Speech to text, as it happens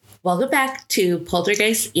Welcome back to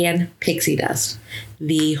Poltergeist and Pixie Dust,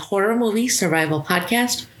 the horror movie survival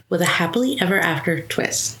podcast with a happily ever after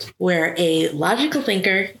twist, where a logical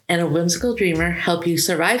thinker and a whimsical dreamer help you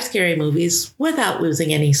survive scary movies without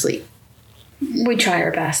losing any sleep. We try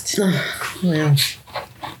our best. Well,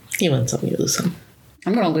 you win some, you lose some.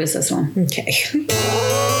 I'm going to lose this one. Okay.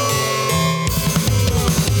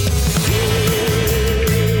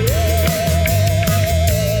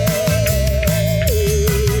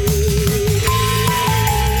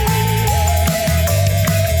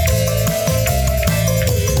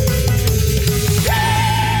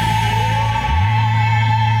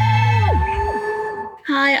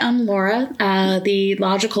 Hi, I'm Laura, the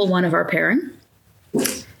logical one of our pairing.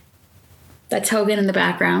 That's Hogan in the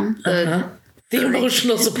background. The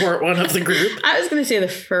emotional support one of the group. I was going to say the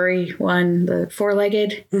furry one, the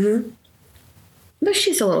four-legged. Mm-hmm. But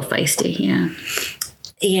she's a little feisty, yeah.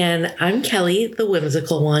 And I'm Kelly, the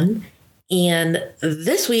whimsical one. And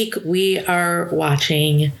this week we are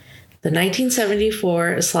watching the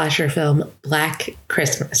 1974 slasher film Black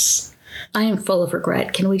Christmas. I am full of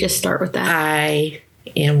regret. Can we just start with that? I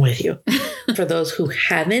am with you. For those who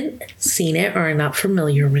haven't seen it or are not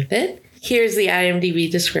familiar with it, here's the IMDb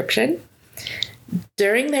description.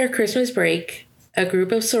 During their Christmas break, a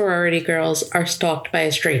group of sorority girls are stalked by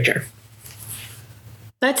a stranger.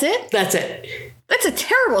 That's it? That's it. That's a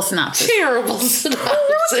terrible synopsis. Terrible synopsis.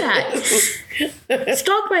 Who wrote that?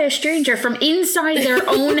 Stalked by a stranger from inside their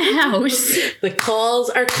own house. The calls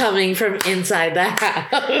are coming from inside the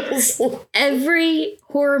house. Every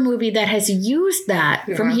horror movie that has used that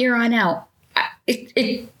from here on out,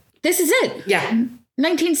 this is it. Yeah.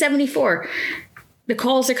 1974. The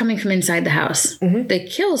calls are coming from inside the house. Mm-hmm. The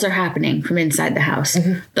kills are happening from inside the house.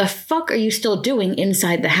 Mm-hmm. The fuck are you still doing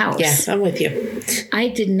inside the house? Yes, I'm with you. I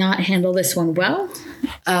did not handle this one well.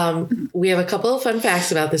 We have a couple of fun facts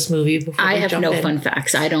about this movie before I we have jump no in. fun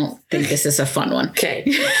facts. I don't think this is a fun one. Okay.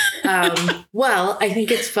 Well, I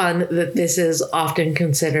think it's fun that this is often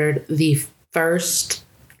considered the first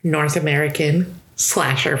North American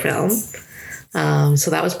slasher film.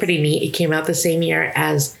 So that was pretty neat. It came out the same year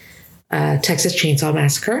as Texas Chainsaw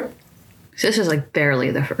Massacre. So this is like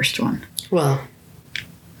barely the first one. Well,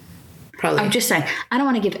 probably. I'm just saying, I don't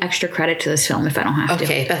want to give extra credit to this film if I don't have to.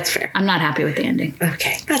 Okay, that's fair. I'm not happy with the ending.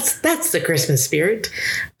 Okay, that's the Christmas spirit.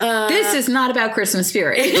 This is not about Christmas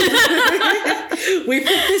spirit. We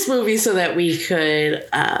picked this movie so that we could...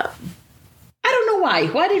 I don't know why.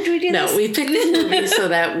 Why did we do this? No, we picked this movie so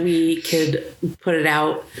that we could put it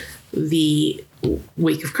out the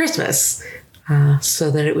week of Christmas.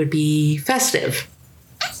 So that it would be festive.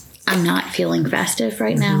 I'm not feeling festive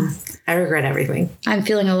right now. I regret everything. I'm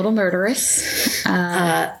feeling a little murderous.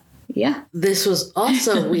 Yeah. This was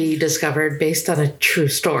also, we discovered, based on a true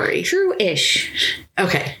story. True-ish.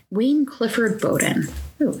 Okay. Wayne Clifford Bowden.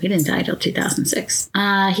 Oh, he didn't die till 2006.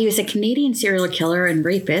 He was a Canadian serial killer and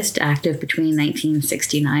rapist, active between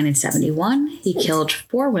 1969 and 71. He killed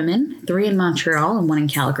 4 women, 3 in Montreal and 1 in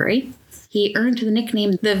Calgary. He earned the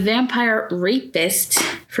nickname the Vampire Rapist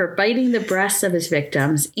for biting the breasts of his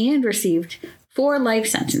victims and received 4 life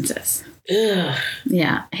sentences. Ugh.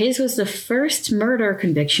 Yeah. His was the first murder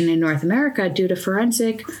conviction in North America due to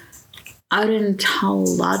forensic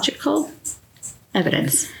odontological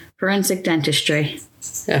evidence. Forensic dentistry.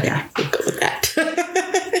 Okay, Yeah. we'll go with that.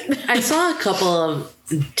 I saw a couple of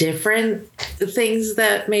different things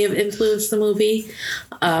that may have influenced the movie.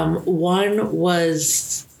 One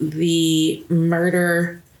was the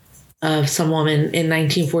murder of some woman in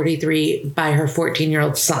 1943 by her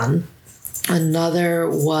 14-year-old son. Another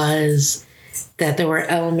was that there were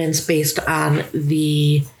elements based on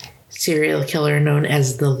the serial killer known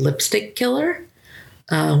as the Lipstick Killer,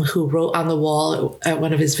 who wrote on the wall at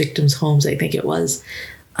one of his victims' homes, I think it was,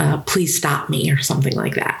 "Please stop me," or something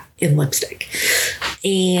like that in lipstick.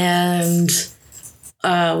 And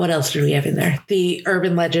what else did we have in there? The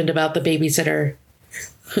urban legend about the babysitter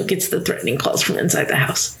who gets the threatening calls from inside the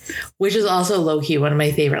house, which is also low-key one of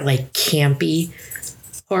my favorite, like, campy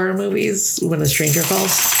horror movies, When a Stranger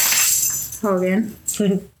Calls. Hogan.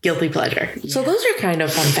 Guilty pleasure. Yeah. So those are kind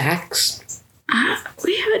of fun facts.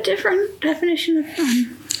 We have a different definition of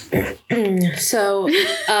fun. So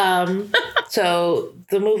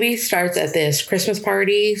the movie starts at this Christmas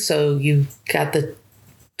party. So you've got the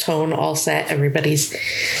tone all set. Everybody's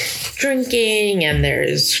drinking and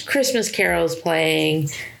there's Christmas carols playing.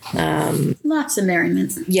 Lots of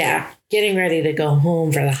merriment. Yeah. Getting ready to go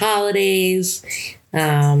home for the holidays.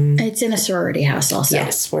 It's in a sorority house also.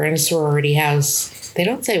 Yes, we're in a sorority house. They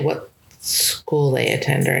don't say what school they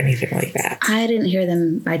attend or anything like that. I didn't hear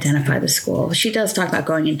them identify the school. She does talk about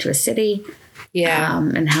going into a city. Yeah.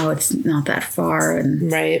 And how it's not that far.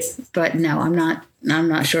 And Right. but no, I'm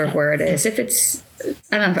not sure of where it is. If it's,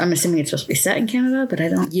 I don't know. I'm assuming it's supposed to be set in Canada, but I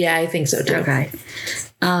don't. Yeah, I think so too. Okay.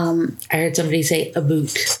 I heard somebody say a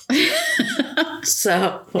boot.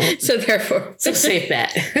 So therefore, it's a safe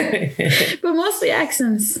bet. but mostly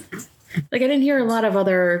accents. Like I didn't hear a lot of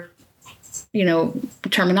other,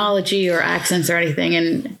 terminology or accents or anything.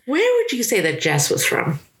 And Where would you say that Jess was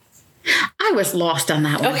from? I was lost on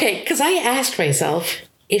that one. Okay, because I asked myself,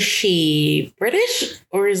 is she British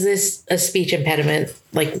or is this a speech impediment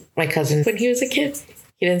like my cousin when he was a kid?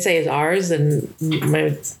 He didn't say his R's, and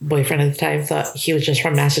my boyfriend at the time thought he was just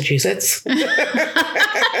from Massachusetts.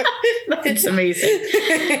 It's amazing.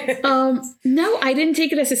 No, I didn't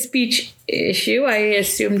take it as a speech issue. I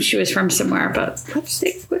assumed she was from somewhere, but let's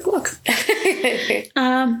take a quick look.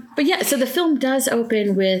 But yeah, so the film does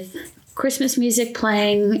open with Christmas music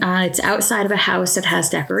playing. It's outside of a house that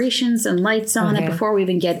has decorations and lights on it before we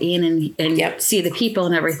even get in and see the people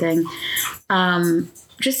and everything.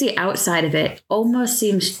 Just the outside of it almost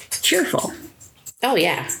seems cheerful. Oh,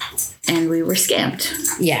 yeah. And we were scammed.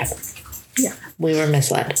 Yeah. Yeah. We were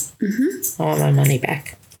misled. Mm-hmm. I want my money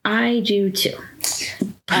back. I do too.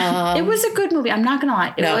 It was a good movie. I'm not going to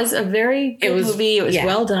lie. It was a very good movie. It was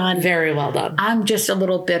well done. Very well done. I'm just a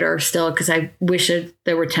little bitter still because I wish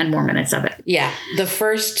there were 10 more minutes of it. Yeah. The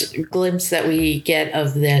first glimpse that we get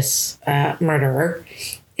of this murderer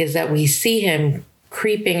is that we see him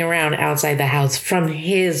creeping around outside the house from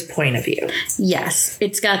his point of view. Yes.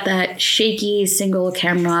 It's got that shaky single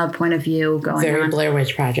camera point of view going on. Very Blair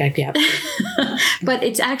Witch Project, yeah. But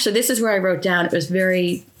it's actually, this is where I wrote down, it was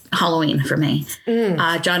very Halloween for me.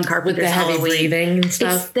 John Carpenter's With the heavy Halloween. breathing and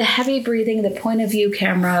stuff. It's the heavy breathing, the point of view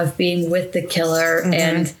camera of being with the killer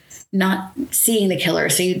and not seeing the killer.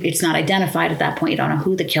 So it's not identified at that point. You don't know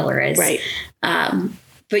who the killer is. Right.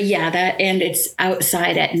 But yeah, and it's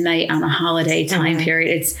outside at night on a holiday time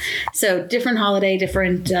period. It's so different holiday,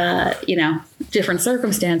 different, different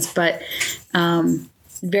circumstance, but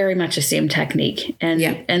very much the same technique.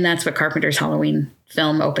 And that's what Carpenter's Halloween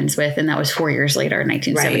film opens with. And that was 4 years later in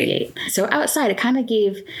 1978. Right. So outside, it kind of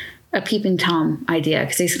gave a peeping Tom idea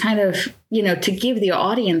because he's kind of, to give the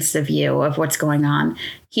audience the view of what's going on.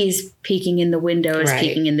 He's peeking in the windows,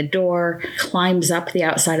 peeking in the door, climbs up the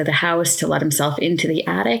outside of the house to let himself into the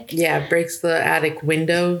attic. Yeah, breaks the attic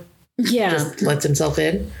window. Yeah. Just lets himself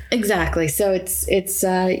in. Exactly. So it's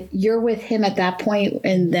you're with him at that point,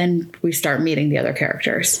 and then we start meeting the other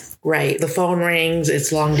characters. Right. The phone rings.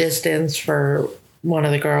 It's long distance for one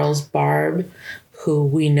of the girls, Barb, who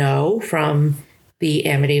we know from the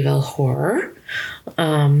Amityville Horror,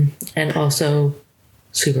 and also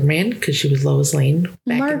Superman, because she was Lois Lane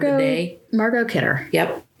back in the day. Margot Kidder.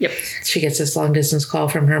 Yep. She gets this long distance call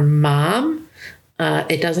from her mom.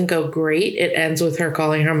 It doesn't go great. It ends with her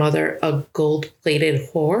calling her mother a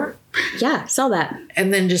gold-plated whore. Yeah, saw that.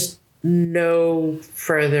 And then just no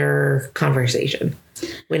further conversation.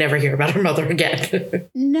 We never hear about her mother again.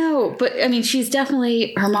 No, but I mean,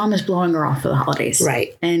 her mom is blowing her off for the holidays.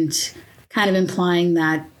 Right. And kind of implying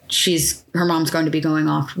that her mom's going to be going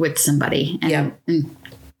off with somebody. And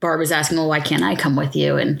Barb is asking, well, why can't I come with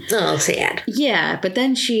you? And oh, sad. Yeah, but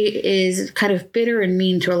then she is kind of bitter and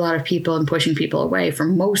mean to a lot of people and pushing people away for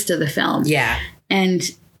most of the film. Yeah. And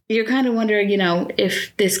you're kind of wondering,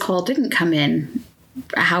 if this call didn't come in,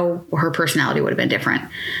 how her personality would have been different.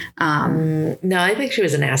 No, I think she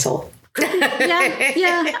was an asshole.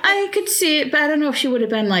 Yeah, I could see it, but I don't know if she would have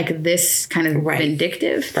been like this kind of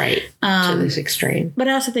vindictive. Right. To this extreme. But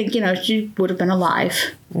I also think, she would have been alive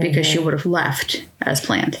because she would have left as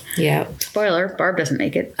planned. Yeah. Spoiler, Barb doesn't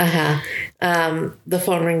make it. The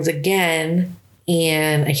phone rings again,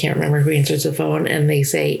 and I can't remember who answers the phone, and they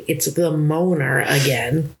say it's the moaner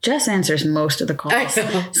again. Jess answers most of the calls.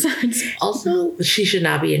 So also, she should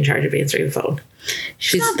not be in charge of answering the phone.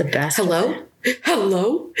 She's not the best. Hello?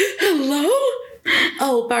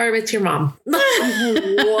 Oh, Barb, it's your mom. What?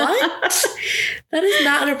 That is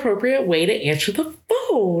not an appropriate way to answer the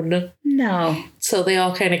phone. No. So they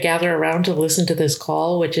all kind of gather around to listen to this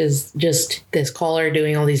call, which is just this caller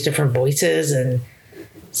doing all these different voices and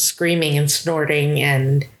screaming and snorting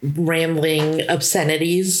and rambling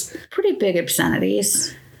obscenities. Pretty big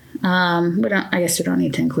obscenities. I guess we don't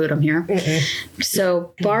need to include them here.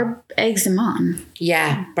 So Barb eggs him on.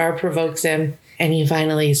 Yeah, Barb provokes him, and he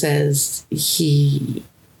finally says he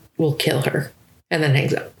will kill her, and then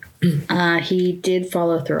hangs up. He did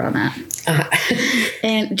follow through on that.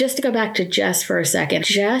 And just to go back to Jess for a second,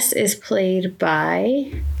 Jess is played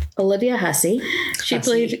by Olivia Hussey. She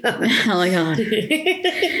played, oh my God.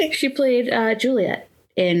 She played Juliet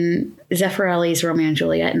in Zeffirelli's Romeo and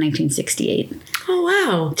Juliet in 1968. Oh,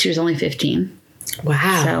 wow. She was only 15.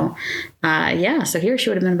 Wow. So, so here she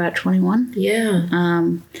would have been about 21. Yeah.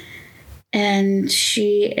 And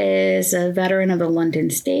she is a veteran of the London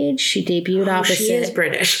stage. She debuted opposite. She is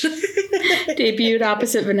British. Debuted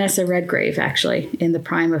opposite Vanessa Redgrave, actually, in the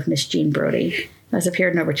prime of Miss Jean Brodie. Has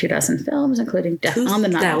appeared in over 2,000 films, including Death on the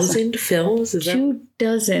Nile. 2,000 films? Is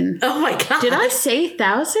 2,000. Oh my God. Did I say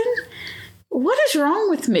 1,000? What is wrong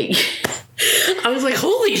with me? I was like,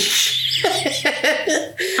 holy shit.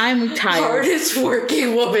 I'm tired. Hardest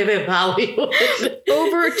working woman in Hollywood.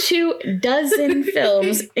 Over 24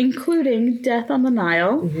 films, including Death on the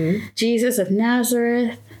Nile, Jesus of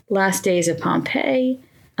Nazareth, Last Days of Pompeii,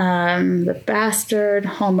 The Bastard,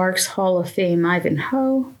 Hallmark's Hall of Fame,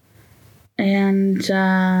 Ivanhoe, and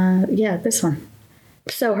this one.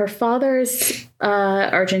 So her father's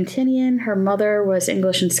Argentinian, her mother was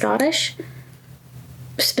English and Scottish.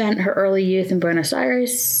 Spent her early youth in Buenos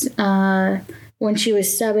Aires. When she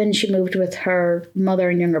was 7, she moved with her mother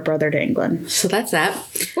and younger brother to England. So that's that.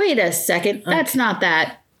 Wait a second. That's not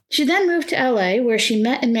that. She then moved to LA, where she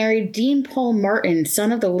met and married Dean Paul Martin,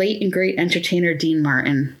 son of the late and great entertainer Dean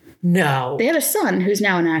Martin. No. They had a son who's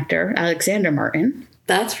now an actor, Alexander Martin.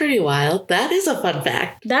 That's pretty wild. That is a fun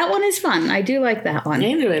fact. That one is fun. I do like that one. I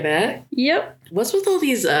enjoy that. Yep. What's with all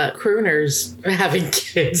these crooners having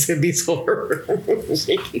kids in these horror movies?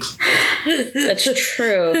 That's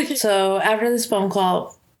true. So after this phone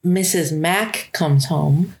call, Mrs. Mack comes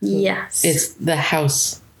home. Yes. It's the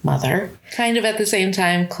house mother. Kind of at the same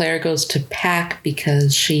time, Claire goes to pack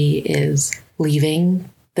because she is leaving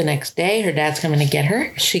the next day. Her dad's coming to get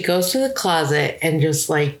her. She goes to the closet and just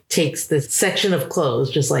like takes this section of clothes,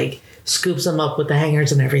 just like scoops them up with the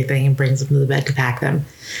hangers and everything and brings them to the bed to pack them.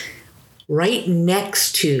 Right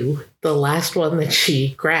next to the last one that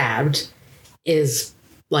she grabbed is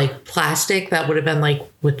like plastic that would have been like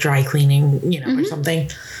with dry cleaning, or something.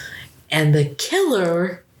 And the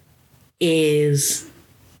killer is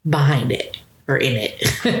behind it or in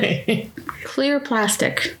it. Clear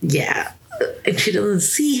plastic. Yeah. And she doesn't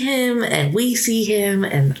see him and we see him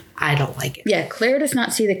and I don't like it. Yeah, Claire does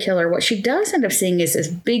not see the killer. What she does end up seeing is this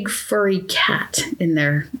big furry cat in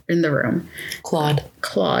the room. Claude,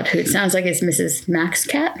 who it sounds like is Mrs. Mack's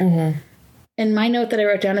cat. Mm-hmm. And my note that I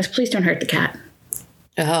wrote down is, please don't hurt the cat.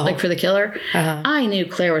 Oh. Like for the killer. Uh-huh. I knew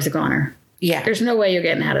Claire was a goner. Yeah. There's no way you're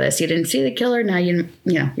getting out of this. You didn't see the killer. Now you're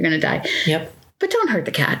going to die. Yep. But don't hurt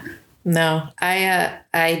the cat. No,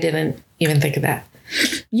 I didn't even think of that.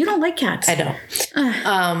 You don't like cats. I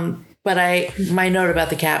don't. But my note about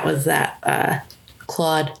the cat was that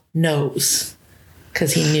Claude knows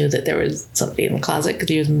because he knew that there was somebody in the closet because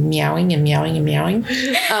he was meowing and meowing and meowing.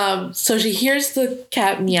 So she hears the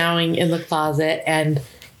cat meowing in the closet and,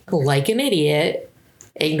 like an idiot,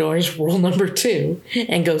 ignores rule number 2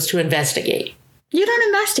 and goes to investigate. You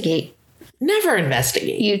don't investigate. Never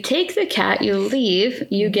investigate. You take the cat, you leave,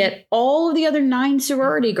 you get all of the other 9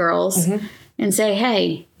 sorority girls and say,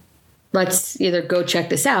 hey, let's either go check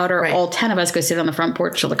this out or all 10 of us go sit on the front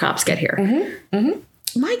porch till the cops get here.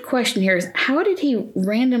 My question here is, how did he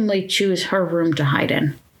randomly choose her room to hide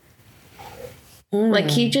in? Like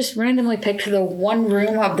he just randomly picked the one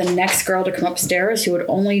room of the next girl to come upstairs who would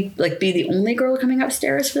only be the only girl coming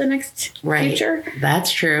upstairs for the next future.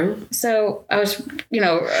 That's true. So I was,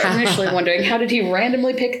 initially wondering, how did he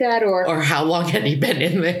randomly pick that? Or how long had he been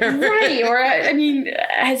in there? Right. Or,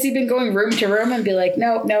 has he been going room to room and be like,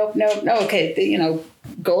 no. Okay.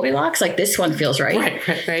 Goldilocks, like this one feels right.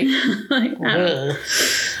 Right.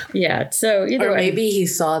 Yeah. So either or way. maybe he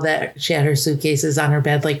saw that she had her suitcases on her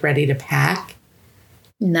bed, like ready to pack.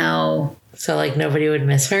 No. So like nobody would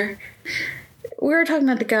miss her. We were talking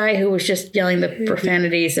about the guy who was just yelling the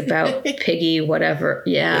profanities about Piggy, whatever.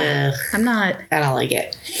 Yeah. I don't like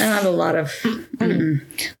it. I don't have a lot of.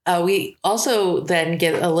 We also then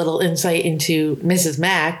get a little insight into Mrs.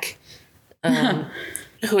 Mack,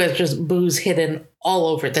 who has just booze hidden all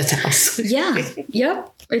over this house. Yeah.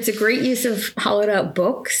 Yep. It's a great use of hollowed out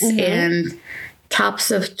books and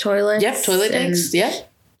tops of toilets. Yep. Toilet tanks.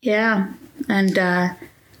 Yep. Yeah. And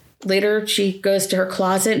later she goes to her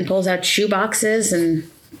closet and pulls out shoe boxes and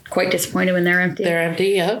quite disappointed when they're empty. They're empty.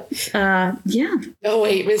 Yep. Yeah. Oh,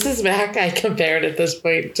 wait. Mrs. Mack, I compared at this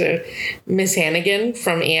point to Miss Hannigan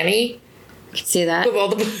from Annie. Could see that. With all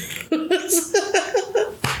the booze.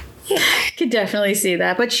 Could definitely see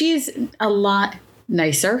that. But she's a lot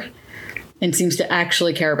nicer and seems to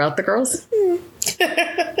actually care about the girls.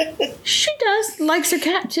 She does. Likes her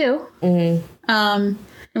cat, too.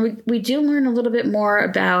 And we do learn a little bit more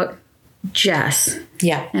about Jess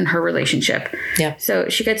Yeah. and her relationship. Yeah. So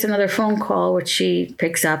she gets another phone call, which she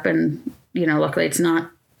picks up, and, luckily it's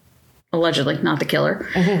not, allegedly, not the killer.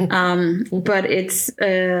 But it's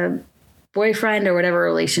a boyfriend or whatever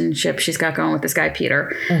relationship she's got going with this guy,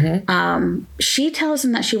 Peter. She tells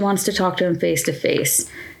him that she wants to talk to him face to face.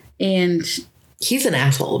 And he's an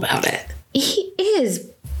asshole about it. he is,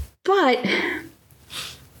 but...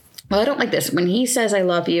 Well, I don't like this. When he says, I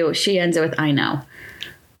love you, she ends it with, I know.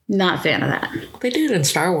 Not a fan of that. They do it in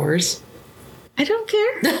Star Wars. I don't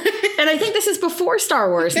care. And I think this is before Star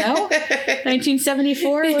Wars, no?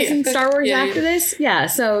 1974 wasn't Star Wars after this? Yeah,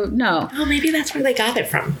 so no. Oh, maybe that's where they got it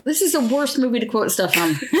from. This is the worst movie to quote stuff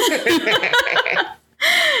from.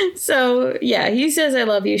 So, yeah, he says, I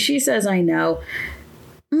love you. She says, I know.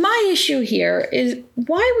 My issue here is,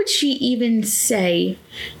 why would she even say,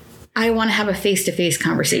 I want to have a face-to-face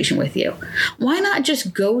conversation with you? Why not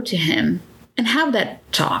just go to him and have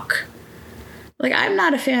that talk? Like, I'm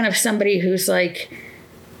not a fan of somebody who's like,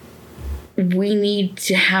 we need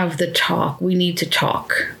to have the talk. We need to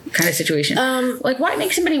talk kind of situation. Like, why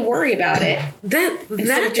make somebody worry about it?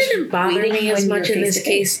 That didn't bother me as much in this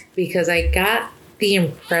case because I got the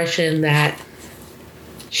impression that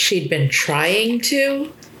she'd been trying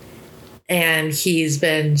to, and he's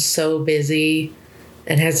been so busy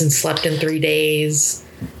and hasn't slept in 3 days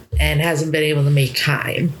and hasn't been able to make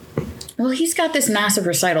time. Well, he's got this massive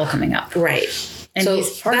recital coming up. Right. And so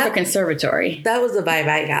he's part of the conservatory. That was the vibe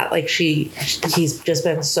I got. Like, he's just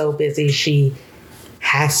been so busy, she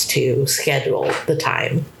has to schedule the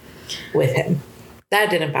time with him.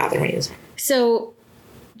 That didn't bother me. So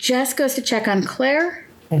Jess goes to check on Claire,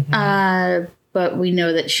 but we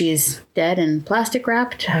know that she's dead and plastic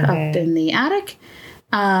wrapped up in the attic.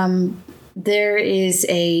 There is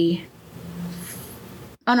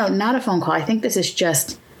not a phone call. I think this is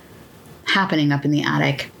just happening up in the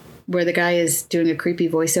attic where the guy is doing a creepy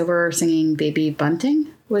voiceover singing Baby Bunting.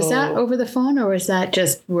 Was that over the phone, or was that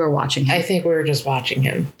just we're watching him? I think we were just watching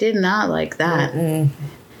him. Did not like that.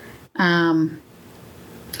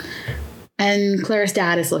 And Claire's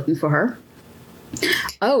dad is looking for her.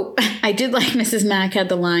 Oh, I did like Mrs. Mack had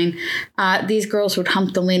the line, these girls would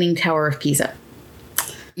hump the Leaning Tower of Pisa.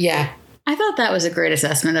 Yeah. I thought that was a great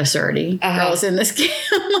assessment of sorority girls in this case.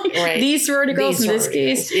 Like, right. These sorority girls in this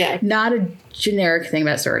case, not a generic thing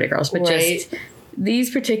about sorority girls, but just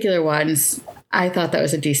these particular ones, I thought that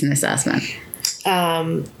was a decent assessment.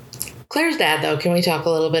 Claire's dad, though, can we talk a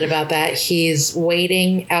little bit about that? He's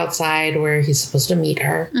waiting outside where he's supposed to meet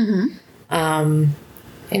her. And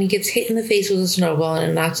he gets hit in the face with a snowball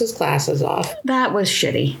and it knocks his glasses off. That was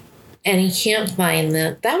shitty. And he can't find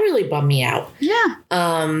that really bummed me out. Yeah.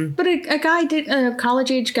 But a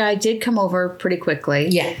college-age guy did come over pretty quickly.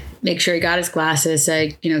 Yeah. Make sure he got his glasses.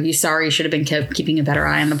 Say, he's sorry. He should have been keeping a better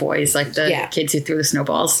eye on the boys, like the kids who threw the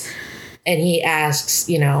snowballs. And he asks,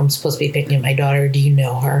 I'm supposed to be picking up my daughter. Do you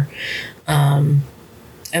know her? And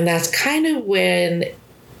that's kind of when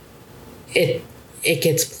it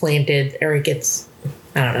gets planted, or it gets,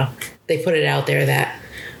 I don't know. They put it out there that,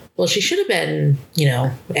 well, she should have been,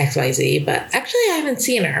 XYZ, but actually I haven't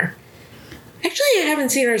seen her.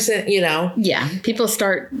 Since, Yeah, people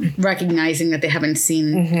start recognizing that they haven't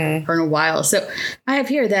seen her in a while. So I have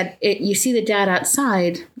here that you see the dad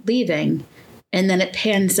outside leaving, and then it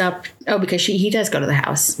pans up. Oh, because he does go to the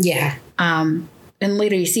house. Yeah. And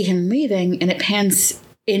later you see him leaving, and it pans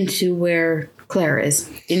into where Claire is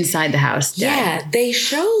inside the house. Dead. Yeah, they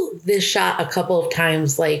show this shot a couple of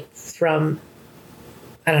times, like from,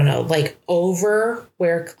 I don't know, like over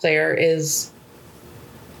where Claire is.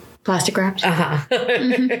 Plastic wrapped?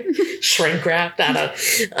 Shrink wrapped, I don't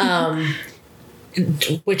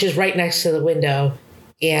which is right next to the window.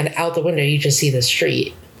 And out the window, you just see the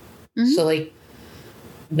street. So, like,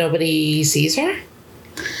 nobody sees her?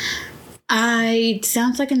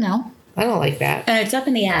 Sounds like a no. I don't like that. And it's up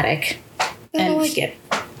in the attic. I don't like it.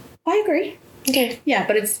 I agree. Okay. Yeah,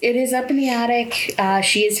 but it is up in the attic.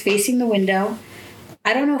 She is facing the window.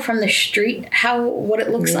 I don't know from the street what it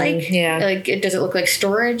looks like. Yeah. Like, does it look like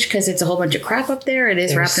storage? Because it's a whole bunch of crap up there. It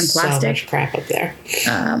is wrapped in plastic. So much crap up there.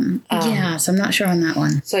 Yeah, so I'm not sure on that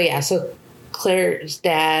one. So Claire's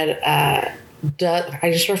dad, I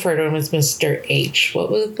just refer to him as Mr. H. What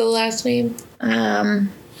was the last name?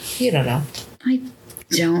 You don't know. I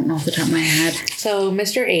don't know off the top of my head. So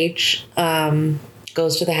Mr. H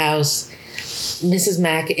goes to the house. Mrs.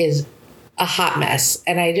 Mack is a hot mess.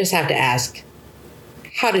 And I just have to ask,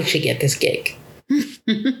 how did she get this gig? What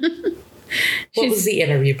was the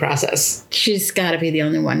interview process? She's got to be the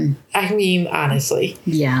only one. I mean, honestly.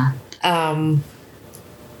 Yeah.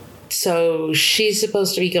 So she's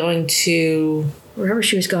supposed to be going to wherever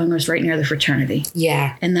she was going was right near the fraternity.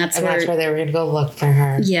 Yeah. And that's where they were going to go look for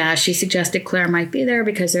her. Yeah, she suggested Claire might be there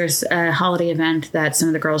because there's a holiday event that some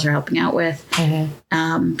of the girls are helping out with.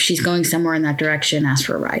 Mm-hmm. She's going somewhere in that direction, asked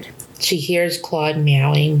for a ride. She hears Claude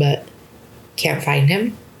meowing, but can't find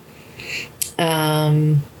him.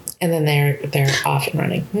 And then they're off and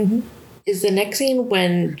running. Mm-hmm. Is the next scene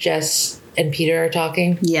when Jess and Peter are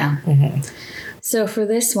talking? Yeah. Mm-hmm. So for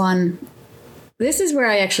this one, this is where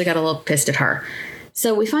I actually got a little pissed at her.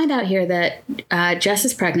 So we find out here that Jess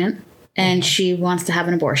is pregnant and she wants to have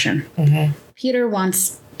an abortion. Mm-hmm. Peter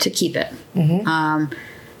wants to keep it. Mm-hmm.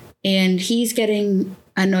 And he's getting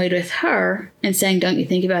annoyed with her and saying, don't you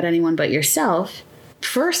think about anyone but yourself?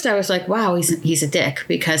 First, I was like, wow, he's a dick,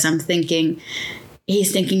 because I'm thinking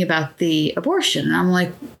he's thinking about the abortion. And I'm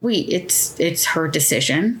like, wait, it's her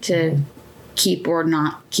decision to keep or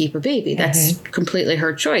not keep a baby. That's completely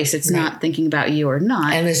her choice. It's not thinking about you or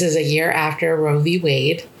not. And this is a year after Roe v.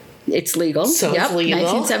 Wade. It's legal. So it's legal.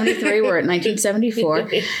 1973. We're at 1974.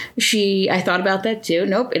 I thought about that too.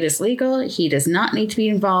 Nope, it is legal. He does not need to be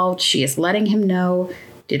involved. She is letting him know.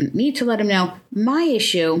 Didn't need to let him know. My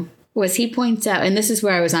issue was he points out, and this is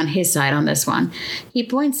where I was on his side on this one. He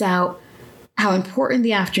points out how important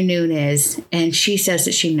the afternoon is, and she says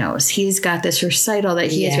that she knows. He's got this recital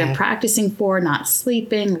that he has been practicing for, not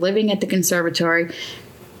sleeping, living at the conservatory.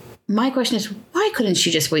 My question is, why couldn't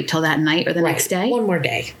she just wait till that night or the next day? One more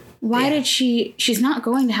day. Why did she's not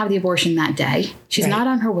going to have the abortion that day. She's not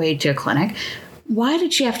on her way to a clinic. Why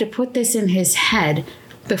did she have to put this in his head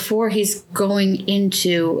before he's going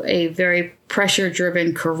into a very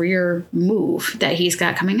pressure-driven career move that he's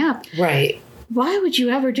got coming up? Right. Why would you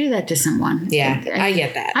ever do that to someone? Yeah, I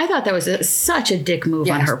get that. I thought that was such a dick move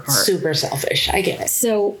on her part. Super selfish. I get it.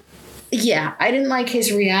 So, yeah, I didn't like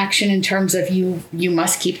his reaction in terms of you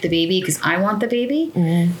must keep the baby because I want the baby.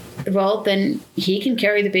 Mm-hmm. Well, then he can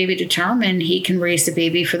carry the baby to term and he can raise the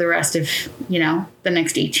baby for the rest of, the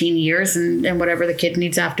next 18 years and whatever the kid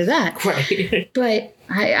needs after that. Right. But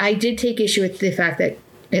I did take issue with the fact that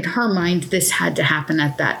in her mind, this had to happen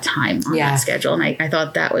at that time on that schedule. And I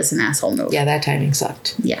thought that was an asshole move. Yeah, that timing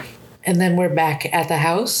sucked. Yeah. And then we're back at the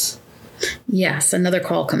house. Yes, another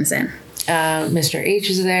call comes in. Mr. H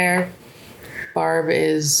is there. Barb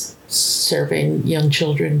is serving young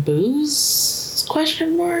children booze?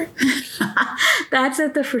 Question mark. That's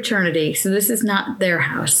at the fraternity. So this is not their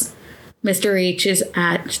house. Mr. H is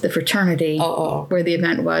at the fraternity where the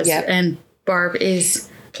event was. Yep. And Barb is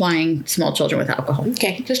plying small children with alcohol.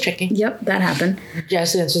 Okay, just checking. Yep, that happened.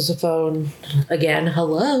 Jess answers the phone again.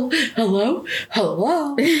 Hello? Good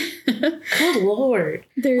Lord.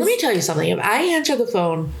 Let me tell you something. If I answer the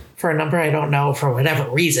phone for a number I don't know, for whatever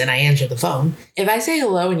reason, I answer the phone. If I say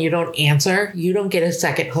hello and you don't answer, you don't get a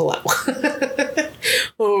second hello.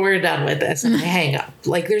 Well, we're done with this. And I hang up.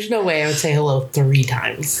 Like, there's no way I would say hello 3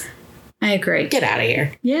 times. I agree. Get out of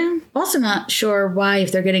here. Yeah. Also not sure why,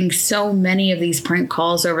 if they're getting so many of these prank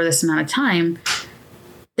calls over this amount of time,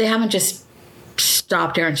 they haven't just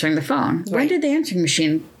stopped answering the phone. Right. When did the answering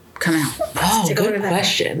machine come out? Oh, good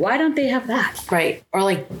question. Why don't they have that? Right. Or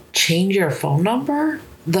like change your phone number.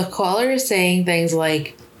 The caller is saying things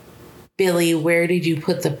like, Billy, where did you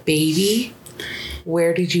put the baby?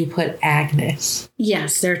 Where did you put Agnes?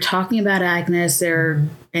 Yes, they're talking about Agnes. They're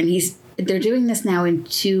doing this now in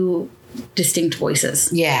 2 distinct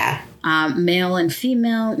voices. Yeah. Male and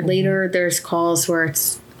female. Mm-hmm. Later, there's calls where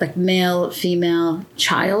it's like male, female,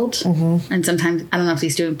 child. Mm-hmm. And sometimes, I don't know if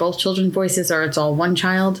he's doing both children's voices or it's all one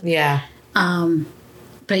child. Yeah.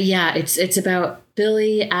 But yeah, it's about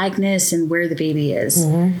Billy, Agnes, and where the baby is.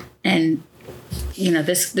 Mm-hmm. And,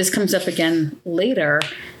 this comes up again later.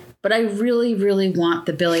 But I really, really want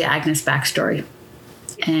the Billy Agnes backstory.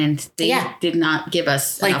 And they did not give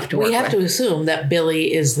us enough to work with. We have to assume that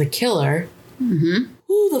Billy is the killer. Mm-hmm.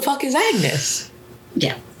 Who the fuck is Agnes?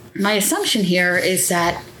 Yeah. My assumption here is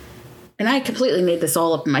that, and I completely made this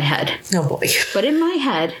all up in my head. Oh, boy. But in my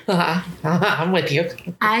head, I'm with you.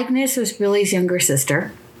 Agnes was Billy's younger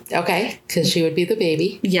sister. Okay, because she would be the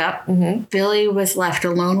baby. Yep. Mm-hmm. Billy was left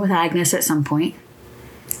alone with Agnes at some point.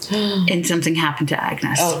 And something happened to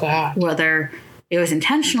Agnes. Oh, God. Whether it was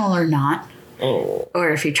intentional or not. Oh.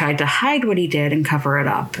 Or if he tried to hide what he did and cover it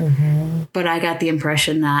up. Mm-hmm. But I got the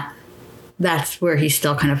impression that that's where he's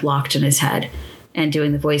still kind of locked in his head and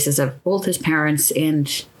doing the voices of both his parents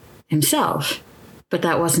and himself. But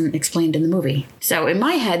that wasn't explained in the movie. So in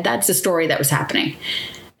my head, that's the story that was happening.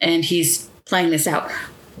 And he's playing this out.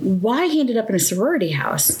 Why he ended up in a sorority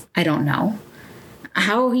house, I don't know.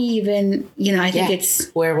 how he even, I think it's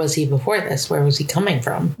where was he before this? Where was he coming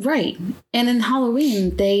from? right. And in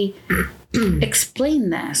Halloween, they explain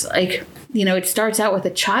this. Like, it starts out with a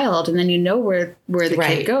child and then where the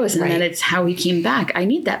kid goes and then it's how he came back. I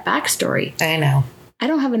need that backstory. I know. I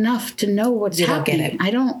don't have enough to know what's happening. Don't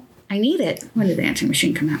get it. I need it. When did the answering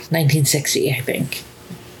machine come out? 1960, I think.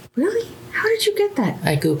 Really? How did you get that?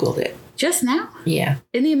 I Googled it. Just now? Yeah.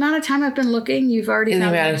 In the amount of time I've been looking, you've already In the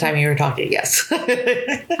found amount of time you were talking, yes.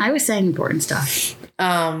 I was saying important stuff.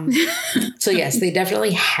 So yes, they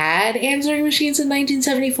definitely had answering machines in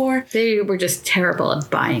 1974. They were just terrible at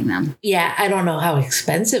buying them. Yeah, I don't know how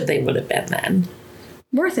expensive they would have been then.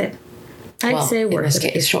 Worth it. I'd say worth it. In this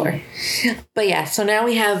case, sure. But yeah, so now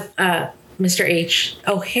we have Mr. H.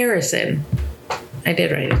 Oh, Harrison. I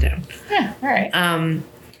did write it down. Yeah, all right.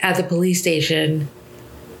 At the police station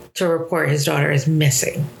to report his daughter is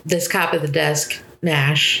missing. This cop at the desk,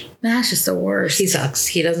 Nash. Nash is the worst. He sucks.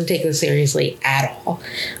 He doesn't take this seriously at all.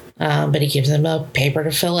 But he gives him a paper to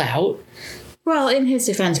fill out. Well, in his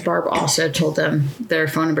defense, Barb also told them their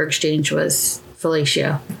phone number exchange was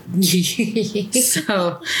Felicia.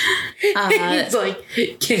 So it's like,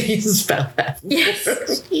 can you spell that? Yes.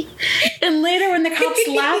 And later when the cops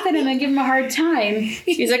laugh at him and give him a hard time,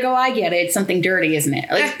 he's like, oh, I get it. It's something dirty, isn't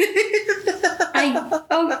it? Like,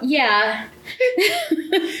 yeah.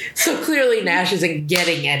 So clearly Nash isn't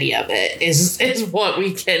getting any of it, is what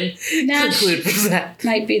we can conclude from that.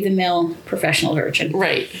 Might be the male professional virgin.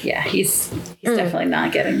 Right. Yeah, he's definitely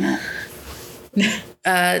not getting that.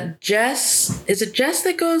 Jess, is it Jess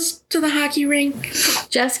that goes to the hockey rink?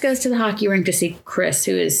 Jess goes to the hockey rink to see Chris,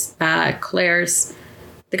 who is the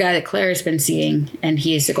guy that Claire's been seeing, and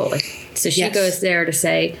he's the goalie. So she goes there to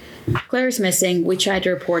say, Claire's missing. We tried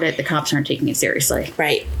to report it. The cops aren't taking it seriously.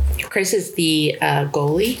 Right. Chris is the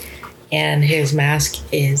goalie, and his mask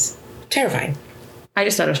is terrifying. I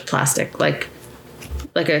just thought it was plastic, like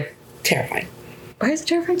a... Terrifying. Why is it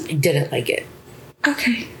terrifying? I didn't like it.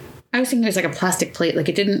 Okay. I was thinking it was like a plastic plate. Like,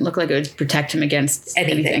 it didn't look like it would protect him against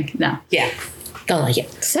anything. No. Yeah. Don't like it.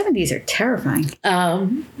 70s are terrifying. Oh,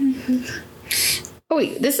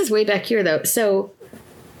 wait. This is way back here, though. So,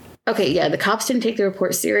 okay, yeah, the cops didn't take the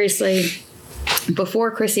report seriously. Before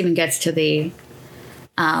Chris even gets to the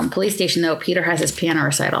police station, though, Peter has his piano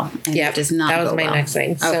recital. And it does not that was go my well. next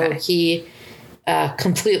thing. Okay. So he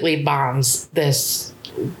completely bombs this.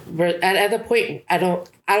 At the point, I don't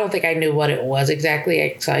think I knew what it was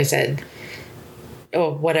exactly. So I said,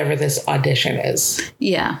 oh, whatever this audition is.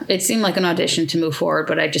 Yeah, it seemed like an audition to move forward,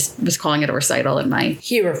 but I just was calling it a recital in my...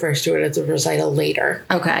 He refers to it as a recital later.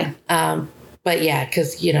 Okay. But yeah,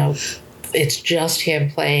 because, it's just him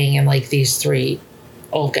playing and like these three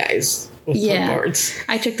old guys with clipboards.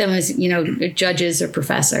 I took them as, judges or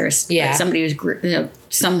professors. Yeah. Like somebody who's,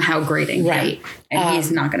 somehow grading. Right. Him, and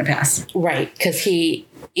he's not going to pass. Right. Because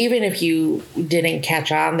even if you didn't catch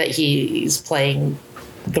on that he's playing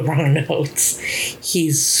the wrong notes,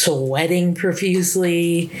 he's sweating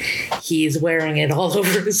profusely. He's wearing it all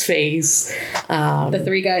over his face. The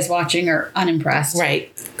three guys watching are unimpressed.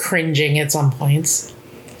 Right. Cringing at some points.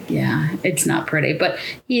 Yeah. It's not pretty. But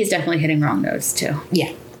he is definitely hitting wrong notes, too.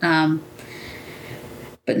 Yeah.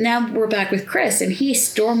 But now we're back with Chris, and he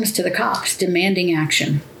storms to the cops, demanding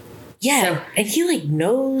action. Yeah, So, and he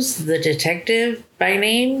knows the detective by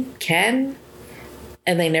name, Ken,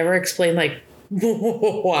 and they never explain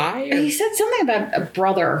why. he said something about a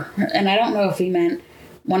brother, and I don't know if he meant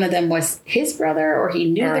one of them was his brother or he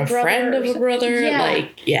knew or the a brother. friend of a brother.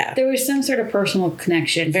 Yeah. There was some sort of personal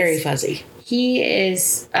connection. Very fuzzy. He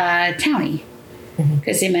is townie,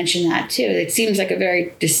 because they mentioned that too. It seems like a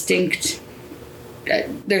very distinct...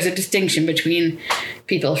 there's a distinction between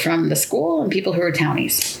people from the school and people who are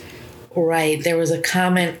townies. Right. There was a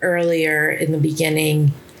comment earlier in the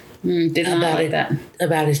beginning Did not like that.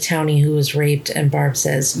 About his townie who was raped, and Barb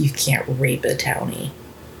says, you can't rape a townie.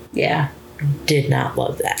 Yeah. Did not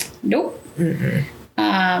love that. Nope. Mm-mm.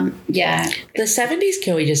 Yeah. The 70s,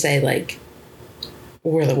 can we just say,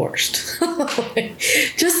 were the worst?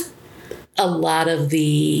 Just a lot of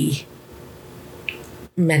the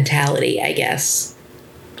mentality, I guess,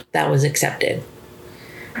 that was accepted.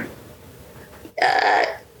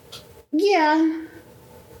 Yeah.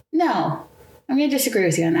 No. I'm going to disagree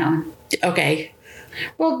with you on that one. Okay.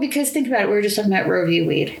 Well, because think about it. We were just talking about Roe v.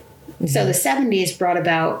 Wade. Mm-hmm. So the 70s brought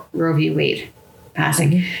about Roe v. Wade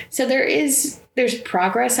passing. Mm-hmm. So there's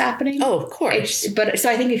progress happening. Oh, of course. So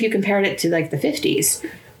I think if you compared it to the 50s,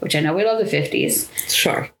 which I know we love the 50s.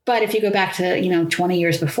 Sure. But if you go back to, 20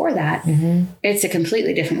 years before that, it's a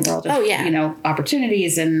completely different world of,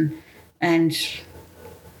 opportunities and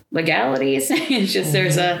legalities. It's just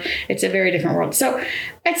it's a very different world. So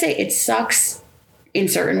I'd say it sucks in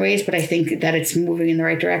certain ways, but I think that it's moving in the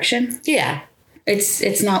right direction. Yeah.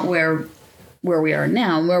 It's not where we are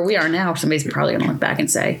now. Where we are now, somebody's probably going to look back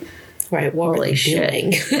and say, right, what were they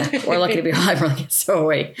doing? Yeah, we're lucky to be alive. We're like, so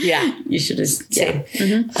wait. Yeah. You should have.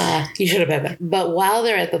 Yeah. You should have been there. But while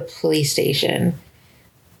they're at the police station,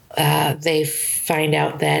 they find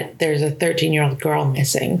out that there's a 13-year-old girl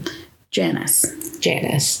missing. Janice.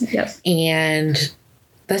 Yep. And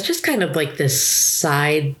that's just kind of like this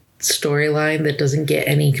side storyline that doesn't get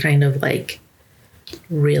any kind of like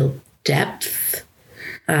real depth.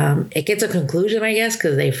 It gets a conclusion, I guess,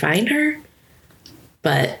 because they find her,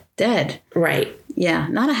 but dead. Right. Yeah,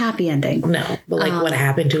 not a happy ending. No, but like what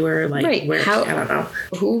happened to her? Like, right. Where? I don't know.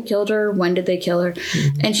 Who killed her? When did they kill her?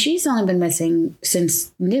 Mm-hmm. And she's only been missing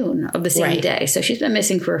since noon of the same day, so she's been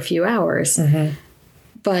missing for a few hours. Mm-hmm.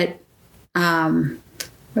 But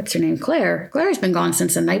what's her name? Claire. Claire's been gone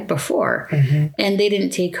since the night before, and they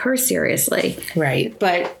didn't take her seriously. Right.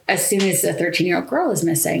 But as soon as a 13-year-old girl is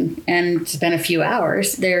missing, and it's been a few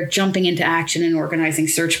hours, they're jumping into action and organizing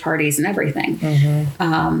search parties and everything.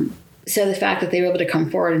 Mm-hmm. So the fact that they were able to come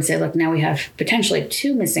forward and say, look, now we have potentially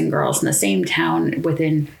 2 missing girls in the same town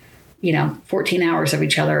within, 14 hours of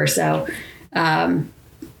each other or so,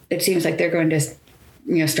 it seems like they're going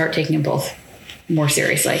to, start taking them both more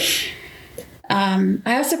seriously. I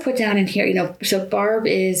also put down in here, so Barb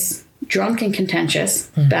is drunk and contentious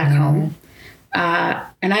back home.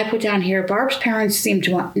 And I put down here, Barb's parents seem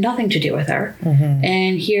to want nothing to do with her. Mm-hmm.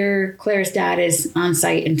 And here, Claire's dad is on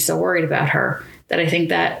site and so worried about her that I think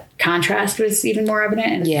that contrast was even more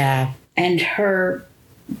evident. And her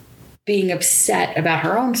being upset about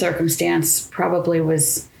her own circumstance probably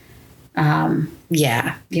was,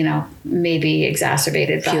 maybe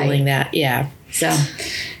exacerbated by feeling that. Yeah. So,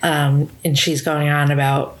 and she's going on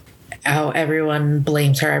about how everyone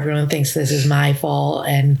blames her. Everyone thinks this is my fault.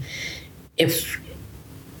 And if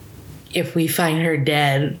we find her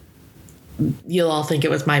dead, you'll all think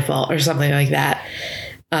it was my fault or something like that.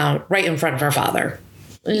 Right in front of her father.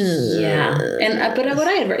 Yeah. And but what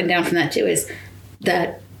I had written down from that too is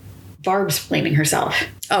that Barb's blaming herself.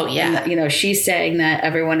 Oh yeah. And, she's saying that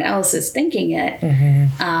everyone else is thinking it.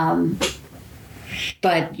 Mm-hmm.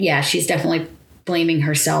 But yeah, she's definitely blaming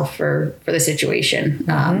herself for the situation.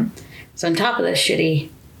 Mm-hmm. So on top of this shitty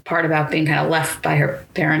part about being kind of left by her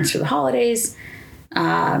parents for the holidays,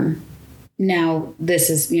 now this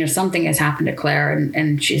is, something has happened to Claire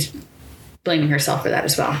and she's blaming herself for that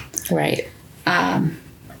as well. Right.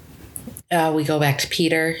 We go back to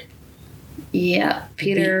Peter. Yeah,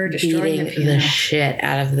 Peter destroying beating the shit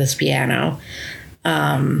out of this piano.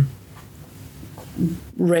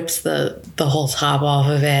 Rips the whole top off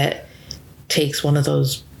of it. Takes one of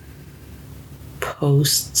those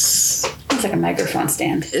posts. It's like a microphone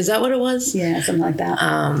stand. Is that what it was? Yeah, something like that.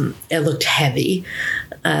 It looked heavy.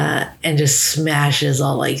 And just smashes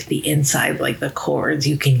all like the inside, like the chords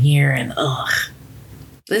you can hear, and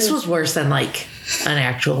this was worse than like an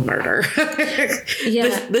actual murder.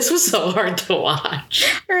 Yeah, this was so hard to watch.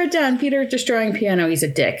 I wrote down Peter destroying piano. He's a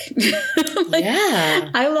dick. Yeah,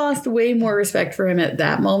 I lost way more respect for him at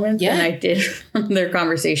that moment than I did from their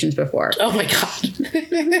conversations before. Oh my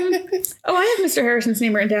god. Oh, I have Mr. Harrison's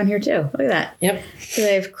name written down here too. Look at that. Yep. So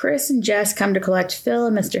they have Chris and Jess come to collect Phil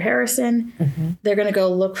and Mr. Harrison. Mm-hmm. They're going to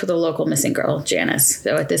go look for the local missing girl, Janice.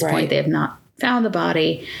 So at this point, they have not found the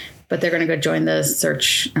body, but they're going to go join the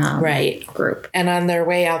search group. And on their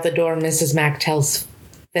way out the door, Mrs. Mack tells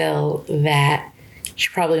Phil that she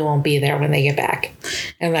probably won't be there when they get back.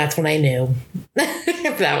 And that's when I knew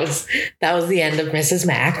that was the end of Mrs.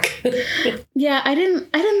 Mack. Yeah, I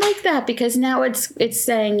didn't like that because now it's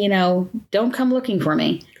saying, don't come looking for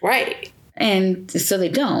me. Right. And so they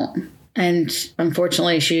don't. And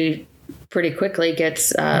unfortunately, she pretty quickly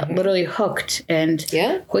gets literally hooked and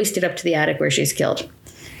hoisted up to the attic where she's killed.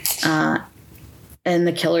 And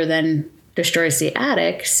the killer then destroys the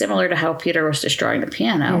attic, similar to how Peter was destroying the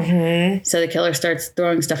piano. Mm-hmm. So the killer starts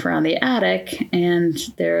throwing stuff around the attic, and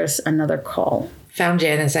there's another call. Found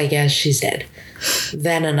Janice, I guess she's dead.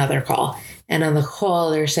 Then another call. And on the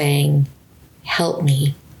call, they're saying, help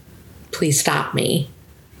me. Please stop me.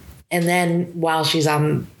 And then while she's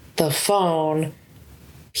on the phone,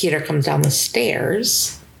 Peter comes down the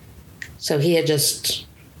stairs. So he had just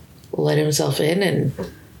let himself in and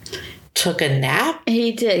took a nap.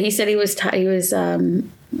 He did. He said he was tired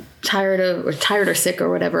or sick or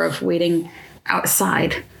whatever of waiting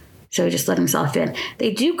outside. So he just let himself in.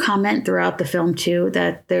 They do comment throughout the film too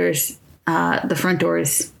that there's the front door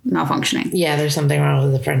is malfunctioning. Yeah, there's something wrong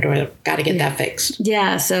with the front door. Got to get that fixed.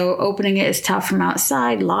 Yeah, so opening it is tough from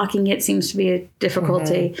outside. Locking it seems to be a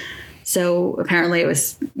difficulty. So apparently it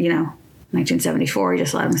was, 1974. He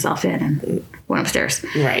just let himself in and went upstairs.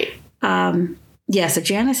 Right. So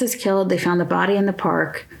Janice is killed. They found the body in the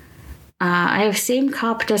park. I have same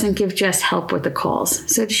cop doesn't give Jess help with the calls.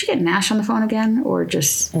 So did she get Nash on the phone again or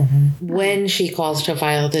just... When she calls to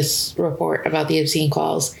file this report about the obscene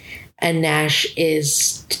calls and Nash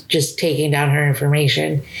is just taking down her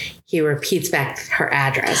information, he repeats back her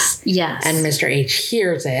address. Yes. And Mr. H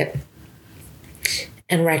hears it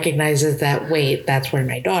and recognizes that, wait, that's where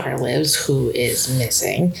my daughter lives, who is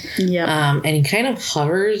missing. Yeah. And he kind of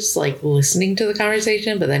hovers, like, listening to the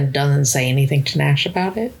conversation, but then doesn't say anything to Nash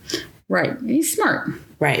about it. Right. He's smart.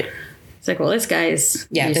 Right. It's like, well, this guy's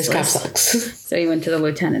useless. This cop sucks. So he went to the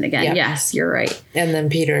lieutenant again. Yep. Yes, you're right. And then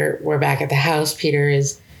we're back at the house. Peter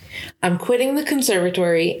is, I'm quitting the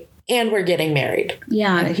conservatory and we're getting married.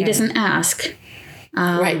 Yeah, he doesn't ask.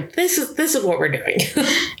 Right. This is what we're doing.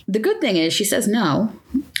 The good thing is she says no.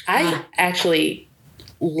 I actually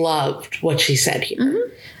loved what she said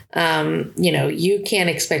here. You can't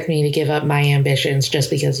expect me to give up my ambitions just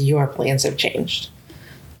because your plans have changed.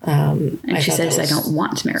 And she says, I don't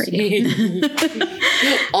want to marry you.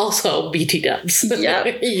 Also, BT dubs.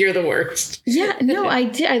 Yep. You're the worst. Yeah, no, I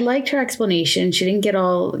did. I liked her explanation. She didn't get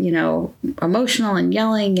all, emotional and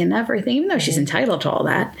yelling and everything, even though she's entitled to all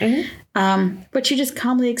that. But she just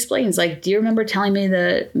calmly explains, like, do you remember telling me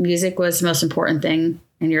the music was the most important thing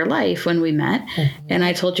in your life when we met? And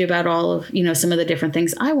I told you about all of, some of the different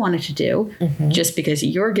things I wanted to do. Just because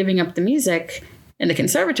you're giving up the music in the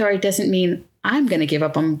conservatory doesn't mean I'm going to give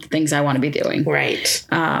up on things I want to be doing. Right.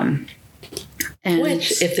 And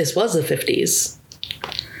which, if this was the 50s,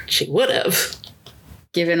 she would have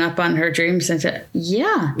given up on her dreams. And said,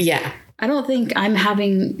 yeah. I don't think I'd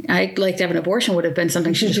like to have an abortion would have been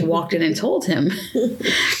something she just walked in and told him.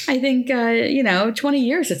 I think, 20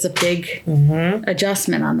 years, it's a big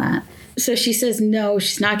adjustment on that. So she says, no,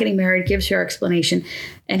 she's not getting married, gives her explanation.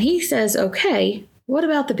 And he says, okay, what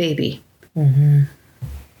about the baby?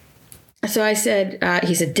 So I said,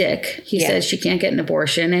 he's a dick. He says she can't get an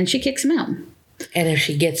abortion and she kicks him out. And if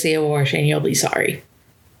she gets the abortion, you'll be sorry.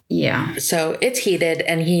 Yeah. So it's heated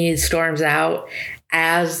and he storms out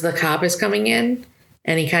as the cop is coming in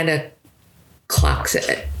and he kind of clocks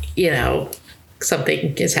it,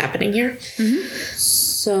 something is happening here.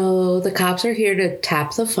 So the cops are here to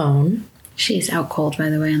tap the phone. She's out cold, by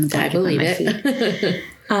the way, on the blanket. I believe it.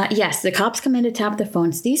 Yes, the cops come in to tap the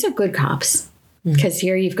phones. These are good cops because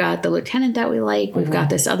here you've got the lieutenant that we like. We've got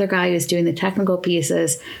this other guy who's doing the technical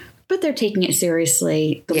pieces, but they're taking it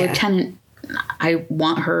seriously. The lieutenant, I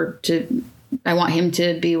want him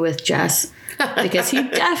to be with Jess because he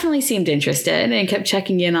definitely seemed interested and kept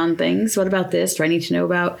checking in on things. What about this? Do I need to know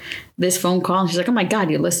about this phone call? And she's like, oh my God,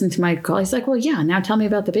 you listened to my call? He's like, well, yeah, now tell me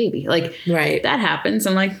about the baby. Like, that happens.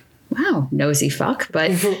 I'm like, wow, nosy fuck.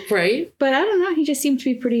 But right. But I don't know. He just seemed to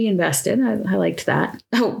be pretty invested. I liked that.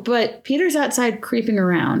 Oh, but Peter's outside creeping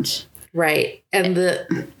around. Right. And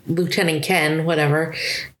the Lieutenant Ken, whatever,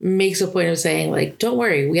 makes a point of saying, like, don't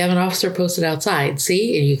worry, we have an officer posted outside.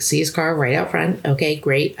 See? And you can see his car right out front. Okay,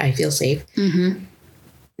 great. I feel safe.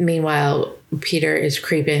 Meanwhile, Peter is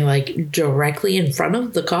creeping, like, directly in front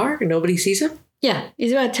of the car. Nobody sees him. Yeah.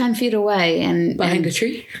 He's about 10 feet away. And behind a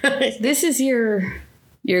tree. This is your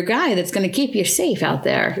guy that's going to keep you safe out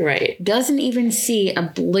there. Right. Doesn't even see a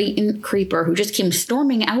blatant creeper who just came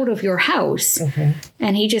storming out of your house.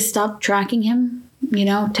 And he just stopped tracking him,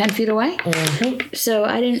 10 feet away. So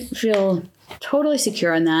I didn't feel totally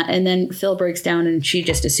secure on that. And then Phil breaks down and she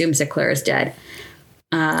just assumes that Claire is dead.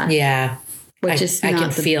 Which is I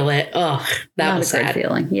can feel it. Oh, that was a great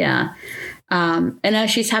feeling. Yeah. And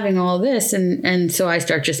as she's having all this, and so I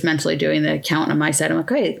start just mentally doing the count on my side. I'm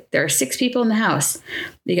like, okay, there are 6 people in the house.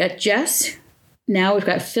 You got Jess. Now we've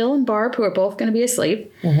got Phil and Barb, who are both going to be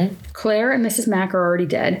asleep. Claire and Mrs. Mack are already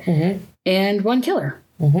dead. And 1 killer.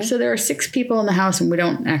 So there are 6 people in the house, and we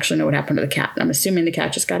don't actually know what happened to the cat. I'm assuming the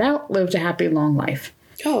cat just got out, lived a happy, long life.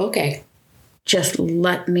 Oh, okay. Just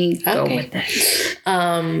let me go with it.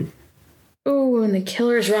 Oh, and the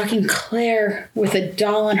killer is rocking Claire with a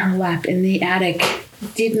doll on her lap in the attic.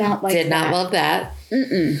 Did not love that.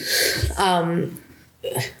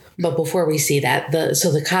 But before we see that,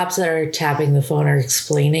 the cops that are tapping the phone are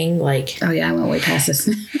explaining, like... Oh, yeah, I went way past this.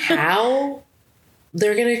 how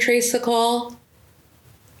they're going to trace the call.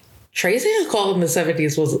 Tracing a call in the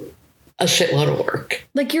 70s was a shitload of work.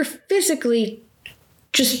 Like, you're physically...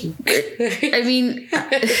 Just, I mean,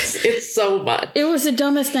 it's so much. It was the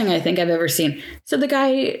dumbest thing I think I've ever seen. So the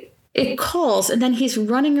guy it calls, and then he's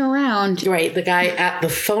running around. Right. The guy at the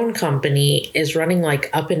phone company is running like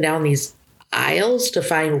up and down these aisles to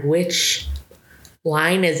find which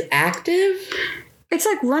line is active. It's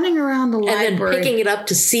like running around the library. And then picking it up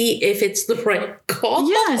to see if it's the right call.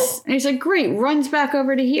 Yes. And he's like, great, runs back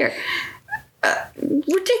over to here.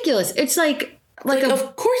 Ridiculous. It's like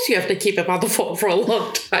of course you have to keep him on the phone for a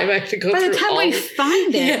long time. I have to go by the time we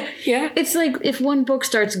find it, yeah. It's like if one book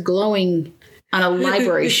starts glowing on a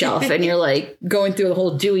library shelf and you're like going through the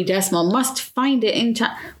whole Dewey Decimal, must find it in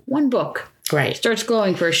time. One book starts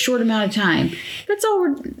glowing for a short amount of time. That's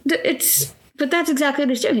all but that's exactly what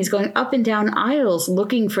he's doing. He's going up and down aisles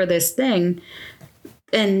looking for this thing.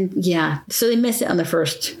 And yeah, so they miss it on the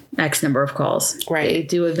first X number of calls. Right. They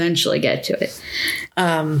do eventually get to it.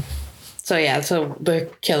 So the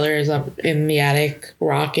killer is up in the attic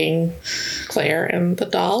rocking Claire and the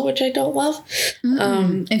doll, which I don't love.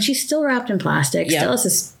 And she's still wrapped in plastic. Yep. Still has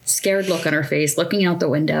this scared look on her face, looking out the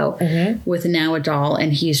window with now a doll,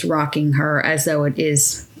 and he's rocking her as though it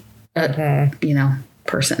is a,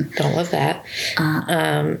 person. Don't love that.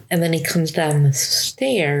 And then he comes down the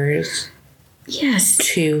stairs. Yes.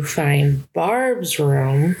 To find Barb's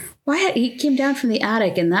room. Why he came down from the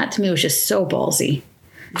attic, and that to me was just so ballsy.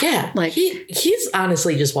 Yeah, like he's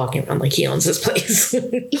honestly just walking around like he owns this place.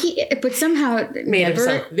 But somehow it made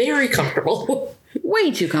himself very comfortable.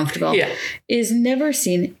 Way too comfortable. Yeah, is never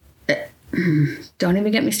seen. Don't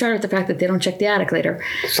even get me started with the fact that they don't check the attic later.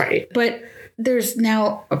 Right, but there's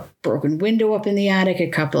now a broken window up in the attic, a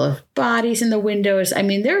couple of bodies in the windows. I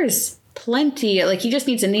mean, there is plenty. Like, he just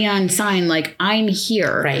needs a neon sign like, I'm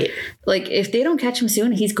here. Right. Like, if they don't catch him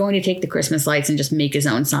soon, he's going to take the Christmas lights and just make his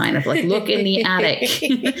own sign of like, look in the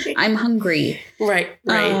attic. I'm hungry. Right.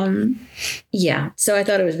 Yeah. So I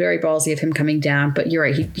thought it was very ballsy of him coming down, but you're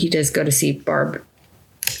right. He does go to see Barb.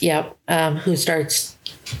 Yep. Who starts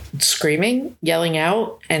screaming, yelling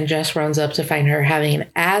out, and Jess runs up to find her having an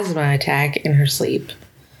asthma attack in her sleep.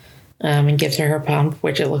 And gives her pump,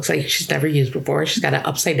 which it looks like she's never used before. She's got it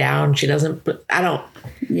upside down. She doesn't.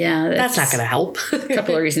 Yeah, that's not going to help. A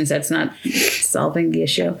couple of reasons that's not solving the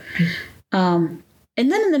issue. And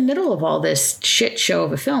then in the middle of all this shit show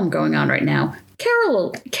of a film going on right now,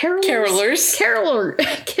 carolers.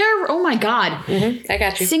 Oh my God. I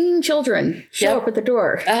got you. Singing children show up at the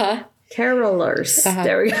door. Carolers.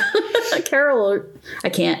 There we go. Caroler. I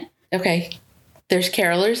can't. Okay. There's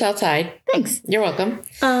carolers outside. Thanks. You're welcome.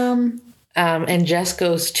 And Jess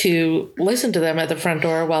goes to listen to them at the front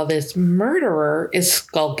door while this murderer is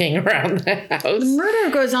skulking around the house. The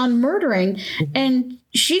murderer goes on murdering, and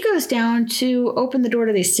she goes down to open the door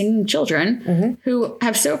to these singing children who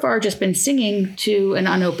have so far just been singing to an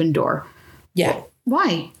unopened door. Yeah.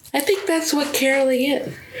 Why? I think that's what caroling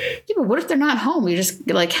is. Yeah, but what if they're not home? You just,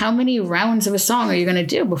 like, how many rounds of a song are you going to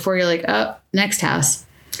do before you're like, oh, next house?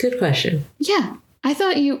 Good question. Yeah. I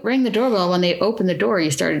thought you rang the doorbell when they opened the door,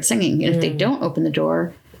 you started singing. And if they don't open the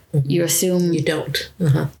door, you assume you don't.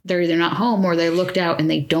 They're either not home or they looked out and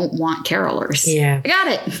they don't want carolers. Yeah. I got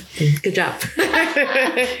it. Good job.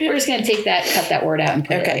 We're just going to cut that word out and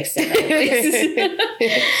put it like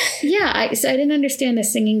Yeah. So I didn't understand the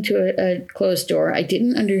singing to a closed door. I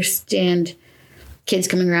didn't understand kids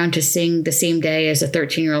coming around to sing the same day as a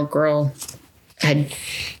 13-year-old girl had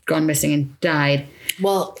gone missing and died.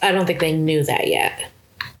 Well, I don't think they knew that yet.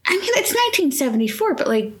 I mean, it's 1974, but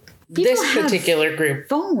like this particular group,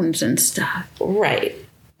 phones and stuff, right?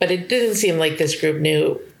 But it didn't seem like this group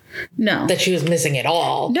knew that she was missing at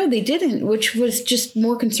all. No, they didn't, which was just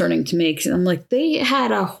more concerning to me because I'm like, they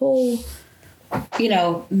had a whole,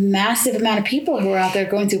 massive amount of people who were out there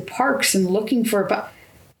going through parks and looking for. But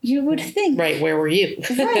you would think, right? Where were you?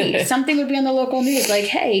 Right, something would be on the local news, like,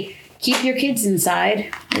 hey. Keep your kids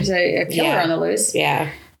inside. There's a killer on the loose. Yeah.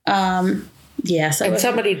 Yes. And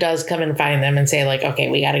somebody does come and find them and say, like, okay,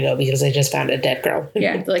 we got to go because I just found a dead girl.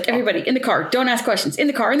 Yeah. They're like, everybody in the car. Don't ask questions. In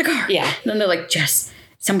the car. Yeah. And then they're like, Jess,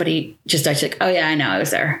 somebody just died. She's like, oh, yeah, I know. I was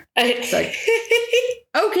there. It's like,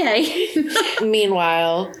 okay.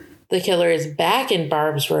 Meanwhile, the killer is back in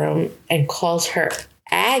Barb's room and calls her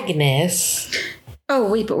Agnes. Oh,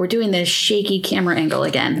 wait, but we're doing the shaky camera angle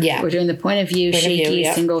again. Yeah. We're doing the point of view,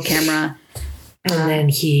 single camera. And then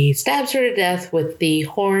he stabs her to death with the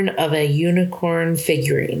horn of a unicorn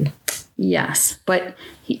figurine. Yes. But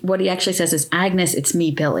what he actually says is, Agnes, it's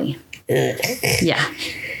me, Billy. Yeah.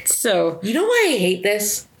 So. You know why I hate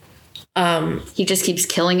this? He just keeps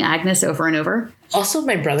killing Agnes over and over. Also,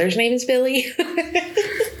 my brother's name is Billy.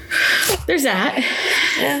 There's that.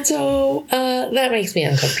 And so that makes me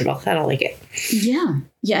uncomfortable. I don't like it. Yeah.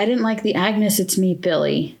 Yeah, I didn't like the Agnes, it's me,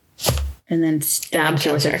 Billy. and then stabs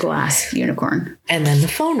her with a glass unicorn. And then the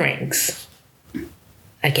phone rings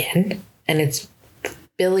again, and it's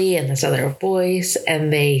Billy and this other voice,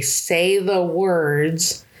 and they say the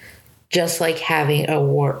words just like having a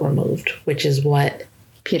wart removed, which is what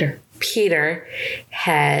Peter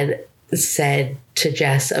had said to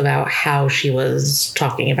Jess about how she was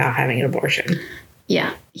talking about having an abortion.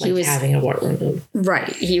 Yeah. He was having a wart removed.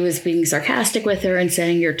 Right. He was being sarcastic with her and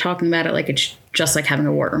saying, you're talking about it like it's just like having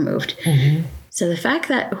a wart removed. Mm-hmm. So the fact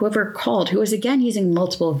that whoever called, who was again using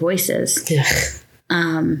multiple voices,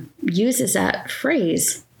 uses that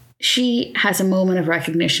phrase, she has a moment of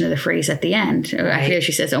recognition of the phrase at the end. Right. I forget,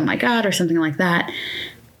 she says, oh my God, or something like that.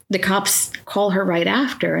 The cops call her right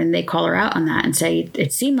after, and they call her out on that and say,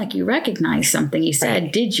 it seemed like you recognized something you said,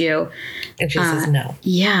 right. Did you? And she says no.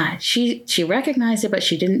 Yeah, she recognized it, but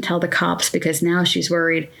she didn't tell the cops because now she's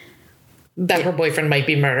worried that her boyfriend might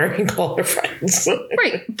be murdering all her friends.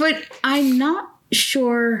 Right, but I'm not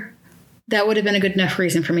sure that would have been a good enough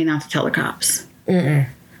reason for me not to tell the cops. Mm-mm.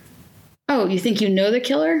 Oh, you think you know the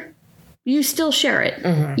killer? You still share it.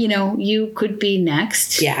 Mm-hmm. You know, you could be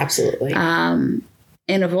next. Yeah, absolutely.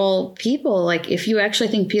 And of all people, like if you actually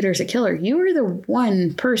think Peter's a killer, you are the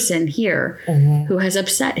one person here who has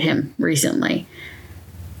upset him recently.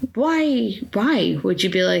 Why would you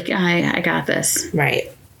be like, I got this?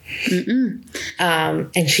 Right. Mm-mm.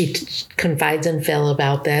 And she confides in Phil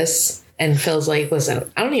about this, and Phil's like,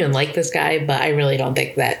 listen, I don't even like this guy, but I really don't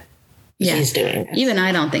think that he's doing this. Even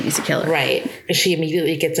I don't think he's a killer. Right. She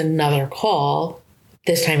immediately gets another call.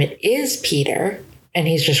 This time it is Peter, and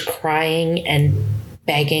he's just crying and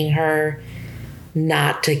begging her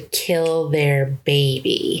not to kill their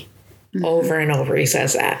baby. Mm-hmm. Over and over he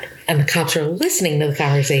says that. And the cops are listening to the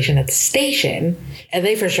conversation at the station, and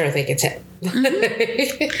they for sure think it's him.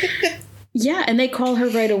 Mm-hmm. Yeah, and they call her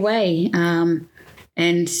right away.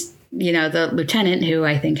 And, you know, the lieutenant, who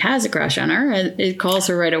I think has a crush on her, it calls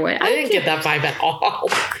her right away. I didn't get that vibe at all.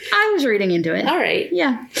 I was reading into it. All right.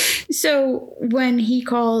 Yeah. So when he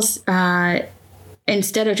calls,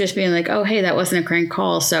 instead of just being like, oh, hey, that wasn't a crank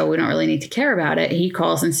call, so we don't really need to care about it, he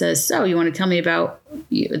calls and says, so you want to tell me about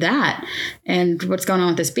that and what's going on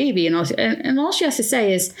with this baby? And all she has to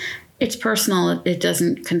say is, it's personal. It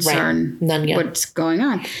doesn't concern what's going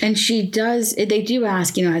on. And they do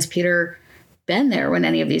ask, you know, has Peter been there when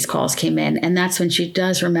any of these calls came in? And that's when she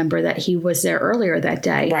does remember that he was there earlier that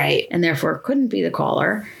day. Right. And therefore couldn't be the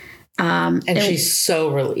caller. And she's so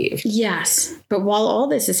relieved. Yes. But while all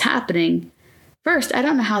this is happening, first, I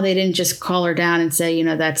don't know how they didn't just call her down and say, you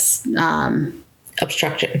know, that's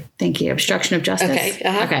obstruction. Thank you. Obstruction of justice. Okay.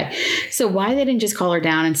 Uh-huh. Okay. So why they didn't just call her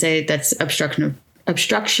down and say that's obstruction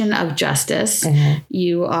of justice. Mm-hmm.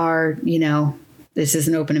 You are, you know, this is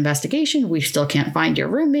an open investigation. We still can't find your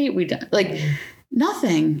roommate. We don't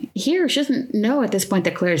nothing here. She doesn't know at this point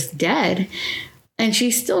that Claire's dead. And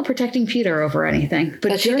she's still protecting Peter over anything.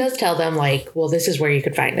 But she does tell them, like, well, this is where you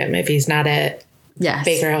could find him. If he's not at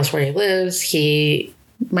Baker House where he lives, he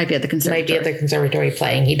might be at the conservatory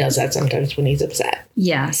playing. He does that sometimes when he's upset.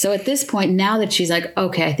 Yeah. So at this point, now that she's like,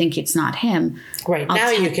 okay, I think it's not him. Right.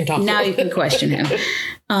 You can talk to him. Now you can question him.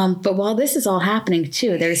 But while this is all happening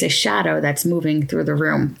too, there's a shadow that's moving through the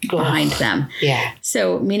room behind them. Yeah.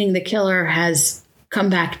 So meaning the killer has come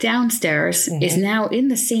back downstairs, is now in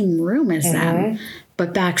the same room as them,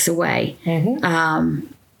 but backs away. Mm-hmm.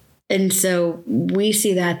 And so we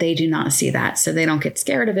see that, they do not see that. So they don't get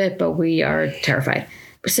scared of it, but we are terrified.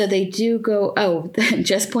 So they do go,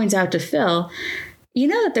 Jess points out to Phil, you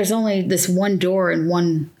know that there's only this one door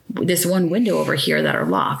and this one window over here that are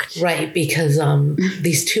locked. Right, because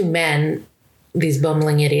these two men, these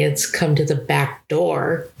bumbling idiots, come to the back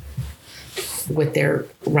door with their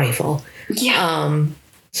rifle. Yeah.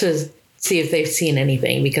 To see if they've seen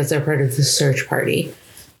anything, because they're part of the search party.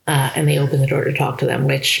 And they open the door to talk to them,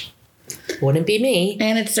 which wouldn't be me.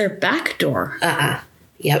 And it's their back door.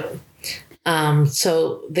 Yep.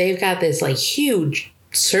 So they've got this like huge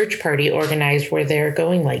search party organized where they're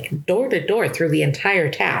going like door to door through the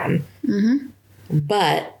entire town. Mm-hmm.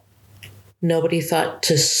 But nobody thought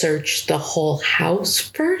to search the whole house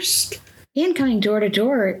first. And coming door to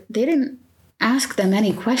door, they didn't ask them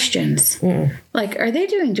any questions. Like, are they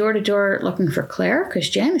doing door to door looking for Claire? Because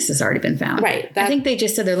Janice has already been found. Right. I think they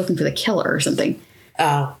just said they're looking for the killer or something.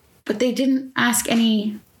 Oh. But they didn't ask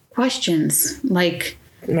any questions like,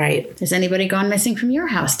 right, has anybody gone missing from your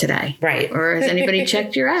house today? Right. Or has anybody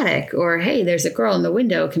checked your attic? Or, hey, there's a girl in the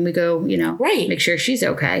window. Can we go, make sure she's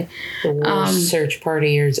okay? The worst search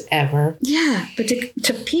partiers ever. Yeah. But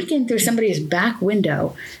to peek in through somebody's back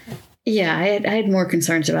window, yeah, I had more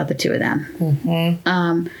concerns about the two of them.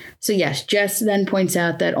 Mm-hmm. So yes, Jess then points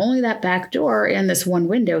out that only that back door and this one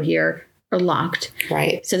window here are locked.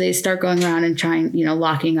 Right. So they start going around and trying,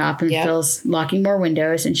 locking up, and Phil's locking more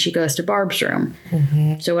windows, and she goes to Barb's room.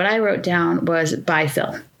 So what I wrote down was, bye,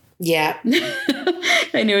 Phil. Yeah.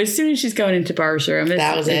 I knew as soon as she's going into Barb's room,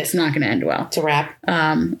 that was it's not going to end well. It's a wrap.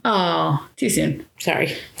 Too soon.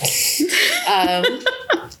 Sorry.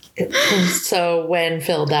 So when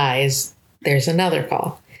Phil dies, there's another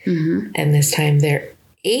call. And this time they're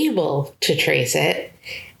able to trace it.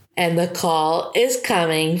 And the call is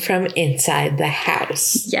coming from inside the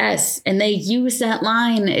house. Yes. And they use that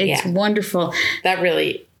line. It's wonderful. That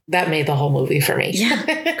made the whole movie for me.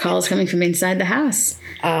 Yeah. Call is coming from inside the house.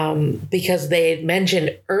 Because they had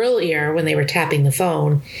mentioned earlier when they were tapping the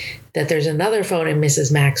phone that there's another phone in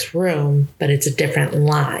Mrs. Mack's room, but it's a different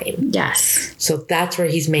line. Yes. So that's where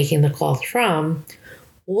he's making the call from.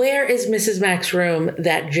 Where is Mrs. Mack's room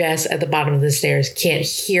that Jess at the bottom of the stairs can't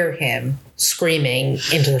hear him screaming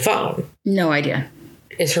into the phone? No idea.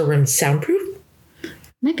 Is her room soundproof?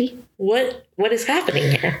 Maybe. What is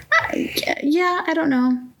happening here? Yeah, I don't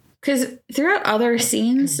know. Because throughout other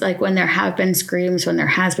scenes, like when there have been screams, when there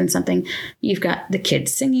has been something, you've got the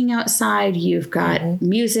kids singing outside, you've got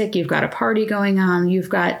music, you've got a party going on, you've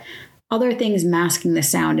got other things masking the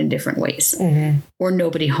sound in different ways, or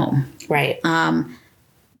nobody home. Right.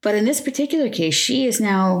 But in this particular case, she is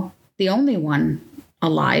now the only one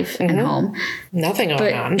alive and home. Nothing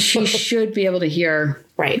going on. She should be able to hear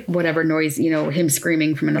whatever noise, him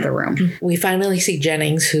screaming from another room. We finally see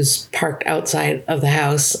Jennings, who's parked outside of the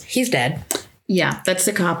house. He's dead. Yeah, that's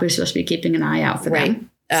the cop who's supposed to be keeping an eye out for them.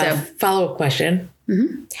 So, follow-up question.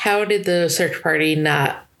 How did the search party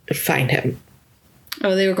not find him?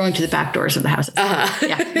 Oh, they were going to the back doors of the houses.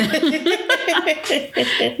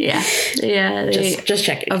 Yeah. Yeah. They just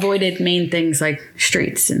checking. Avoided main things like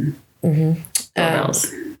streets and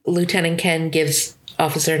doorbells. Lieutenant Ken gives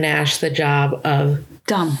Officer Nash the job of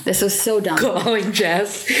dumb. This was so dumb. Calling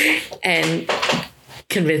Jess and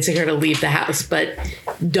convincing her to leave the house, but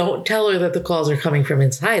don't tell her that the calls are coming from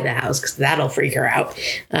inside the house because that'll freak her out.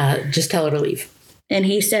 Just tell her to leave. And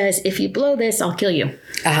he says, if you blow this, I'll kill you.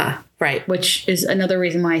 Right. Which is another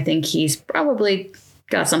reason why I think he's probably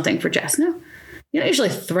got something for Jess. No, you don't usually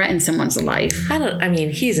threaten someone's life.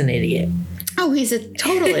 He's an idiot. Oh, he's a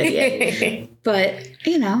total idiot. But,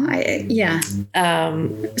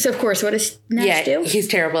 so, of course, what does Nash do? He's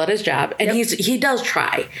terrible at his job. And he does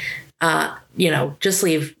try. Just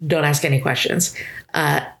leave. Don't ask any questions.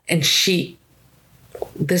 And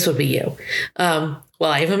this would be you. Well,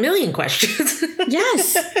 I have a million questions.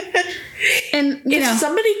 Yes. And, if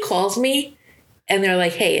somebody calls me and they're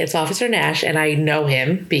like, hey, it's Officer Nash, and I know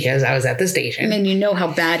him because I was at the station. And you know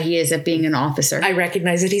how bad he is at being an officer. I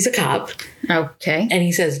recognize that he's a cop. Okay. And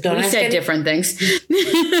he says, don't ask any different things.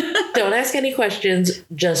 Don't ask any questions.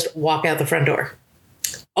 Just walk out the front door.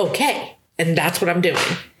 Okay. And that's what I'm doing.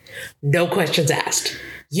 No questions asked.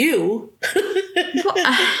 You?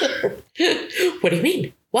 What do you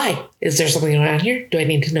mean? Why? Is there something going on here? Do I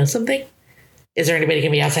need to know something? Is there anybody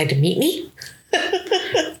going to be outside to meet me?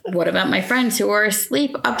 What about my friends who are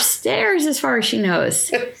asleep upstairs as far as she knows?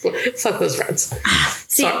 Fuck those friends.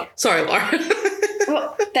 Sorry, Laura.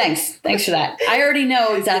 Well, thanks. Thanks for that. I already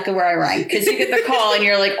know exactly where I rang because you get the call and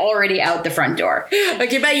you're like already out the front door.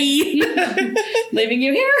 Okay, bye. Leaving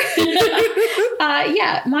you here?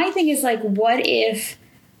 My thing is like, what if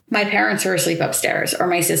my parents are asleep upstairs, or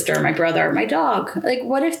my sister, or my brother, or my dog? Like,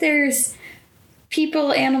 what if there's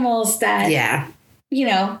people, animals that,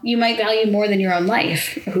 you might value more than your own life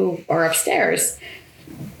who are upstairs?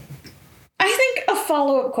 I think a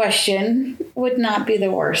follow-up question would not be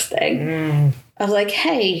the worst thing. Of like,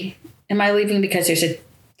 hey, am I leaving because there's a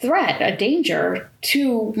threat, a danger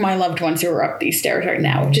to my loved ones who are up these stairs right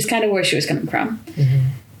now, which is kind of where she was coming from.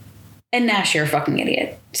 And Nash, you're a fucking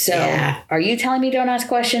idiot. So are you telling me don't ask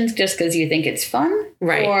questions just because you think it's fun?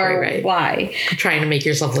 Right. Or why? Trying to make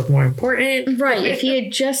yourself look more important. Right. If he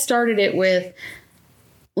had just started it with,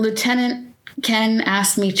 Lieutenant Ken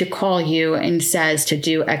asked me to call you and says to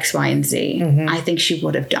do X, Y, and Z, I think she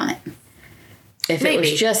would have done it. If it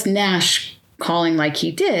was just Nash calling like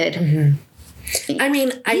he did,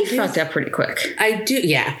 he fucked up pretty quick.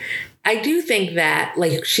 I do think that,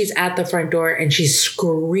 like, she's at the front door and she's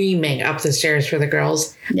screaming up the stairs for the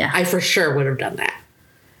girls. Yeah. I for sure would have done that.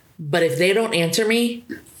 But if they don't answer me,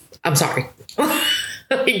 I'm sorry.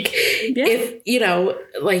 If,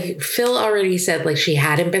 Phil already said, like, she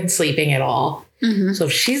hadn't been sleeping at all. So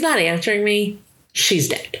if she's not answering me, she's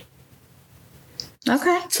dead.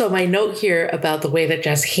 Okay. So my note here about the way that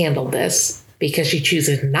Jess handled this, because she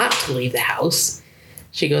chooses not to leave the house,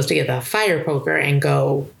 she goes to get the fire poker and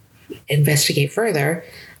go investigate further.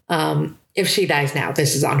 If she dies now,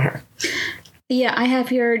 this is on her. Yeah, I have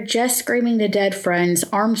here Jess screaming to dead friends,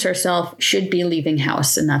 arms herself, should be leaving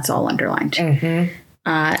house, and that's all underlined. Mm-hmm.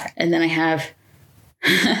 And then I have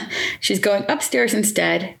she's going upstairs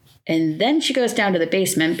instead, and then she goes down to the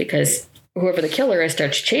basement because whoever the killer is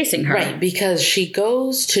starts chasing her. Right, because she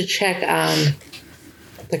goes to check on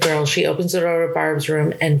the girls. She opens the door to Barb's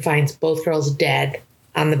room and finds both girls dead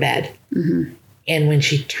on the bed. Mm-hmm. And when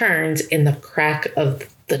she turns in the crack of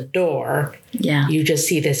the door, you just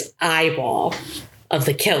see this eyeball of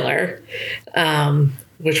the killer,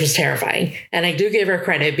 which was terrifying. And I do give her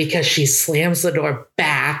credit because she slams the door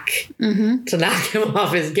back to knock him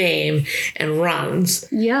off his game and runs.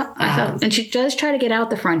 Yeah. And she does try to get out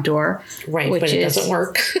the front door. Right, but it doesn't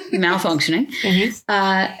work. Malfunctioning.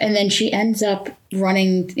 And then she ends up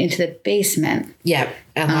running into the basement. Yep,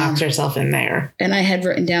 and locks herself in there. And I had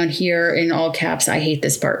written down here in all caps, I hate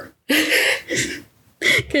this part.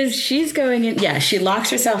 Because she's going in, she locks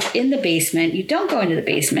herself in the basement. You don't go into the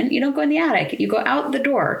basement. You don't go in the attic. You go out the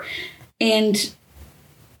door. And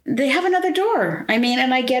they have another door. I mean,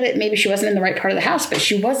 and I get it. Maybe she wasn't in the right part of the house, but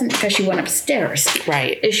she wasn't because she went upstairs.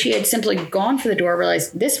 Right. If she had simply gone for the door,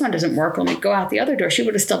 realized this one doesn't work, let me go out the other door, she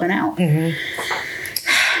would have still been out.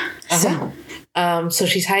 So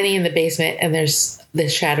she's hiding in the basement, and there's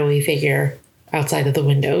this shadowy figure outside of the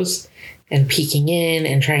windows and peeking in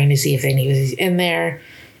and trying to see if anybody's in there.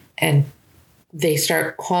 And they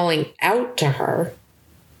start calling out to her.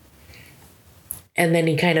 And then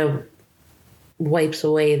he kind of wipes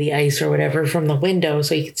away the ice or whatever from the window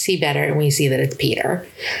so you can see better. And we see that it's Peter.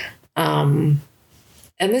 And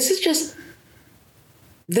this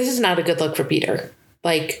is not a good look for Peter.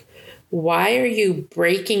 Like, why are you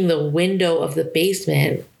breaking the window of the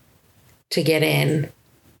basement to get in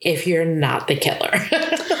if you're not the killer?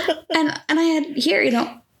 And I had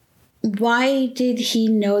here, why did he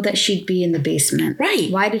know that she'd be in the basement? Right.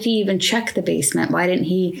 Why did he even check the basement? Why didn't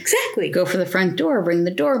he go for the front door, ring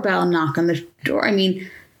the doorbell, knock on the door? I mean,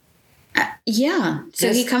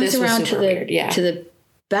 So he comes around to the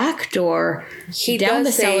back door, down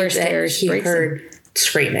the cellar stairs. He heard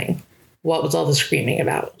screaming. What was all the screaming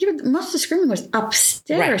about? Yeah, but most of the screaming was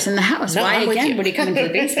upstairs in the house. No, why again would he come into the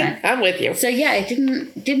basement? I'm with you. So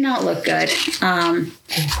it did not look good.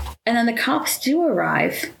 And then the cops do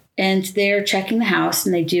arrive and they're checking the house,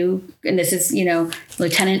 and this is,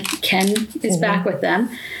 Lieutenant Ken is back with them.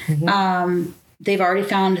 They've already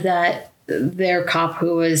found that their cop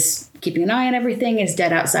who was keeping an eye on everything is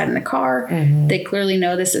dead outside in the car. They clearly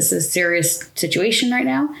know this is a serious situation right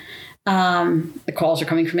now. The calls are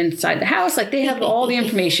coming from inside the house. Like, they have all the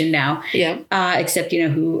information now. Except,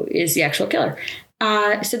 who is the actual killer.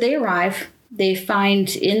 So they arrive. They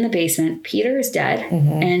find in the basement, Peter is dead,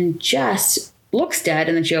 and Jess looks dead,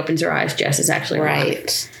 and then she opens her eyes. Jess is actually alive.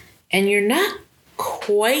 Right. And you're not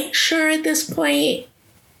quite sure at this point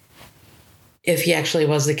if he actually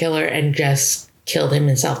was the killer and just killed him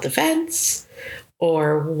in self-defense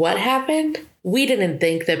or what happened. We didn't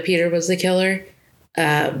think that Peter was the killer.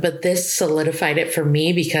 But this solidified it for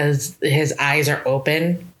me because his eyes are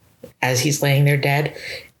open as he's laying there dead,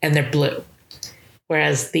 and they're blue.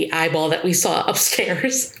 Whereas the eyeball that we saw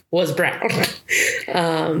upstairs was brown.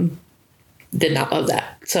 Did not love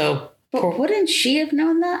that. So, but wouldn't she have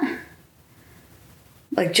known that?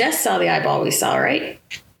 Like, Jess saw the eyeball we saw, right?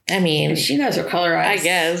 I mean, and she knows her color eyes. I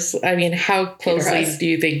guess. I mean, how closely do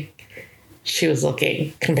you think she was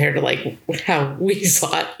looking compared to like how we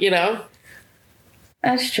saw it,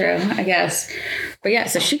 That's true, I guess. But yeah,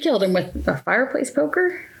 so she killed him with a fireplace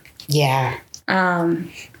poker. Yeah.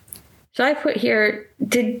 So I put here,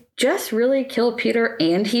 did Jess really kill Peter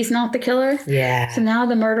and he's not the killer? Yeah. So now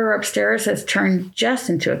the murderer upstairs has turned Jess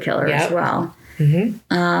into a killer as well. And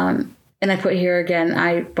I put here again,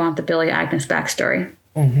 I want the Billy Agnes backstory.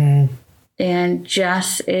 And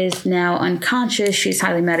Jess is now unconscious. She's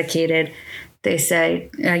highly medicated. They say,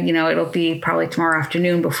 it'll be probably tomorrow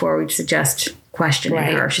afternoon before we suggest questioning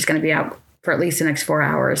her. She's going to be out for at least the next 4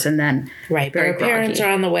 hours, and then but her parents are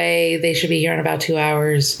on the way. They should be here in about 2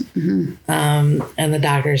 hours. And the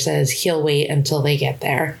doctor says he'll wait until they get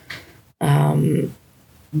there.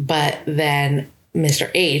 But then Mr.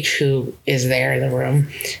 H, who is there in the room,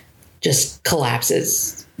 just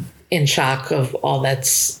collapses in shock of all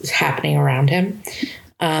that's happening around him.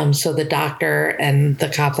 So the doctor and the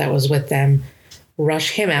cop that was with them rush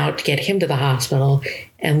him out to get him to the hospital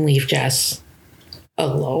and leave Jess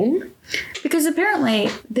alone. Because apparently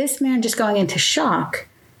this man just going into shock,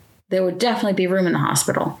 there would definitely be room in the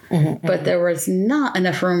hospital. But there was not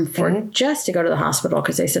enough room for Jess to go to the hospital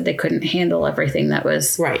because they said they couldn't handle everything that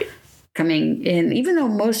was coming in, even though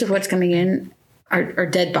most of what's coming in are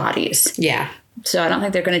dead bodies. Yeah. So I don't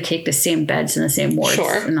think they're going to take the same beds in the same wards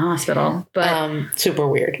in the hospital. But super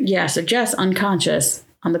weird. Yeah. So Jess unconscious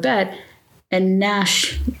on the bed, and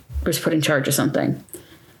Nash was put in charge of something.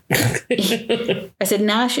 I said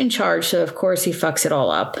Nash in charge, so of course he fucks it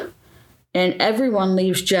all up. And everyone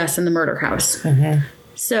leaves Jess in the murder house. Mm-hmm.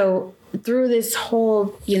 So through this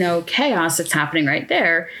whole, chaos that's happening right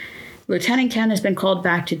there, Lieutenant Ken has been called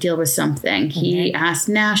back to deal with something. Mm-hmm. He asked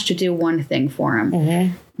Nash to do one thing for him.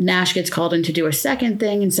 Mm-hmm. Nash gets called in to do a second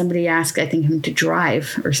thing, and somebody asks, I think, him to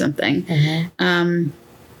drive or something. Mm-hmm.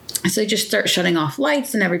 So they just start shutting off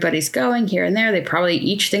lights, and everybody's going here and there. They probably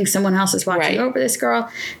each think someone else is watching over this girl.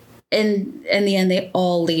 And in the end, they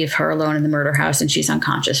all leave her alone in the murder house, and she's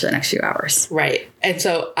unconscious for the next few hours. Right. And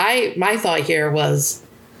so my thought here was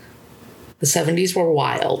the 70s were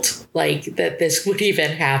wild, like that this would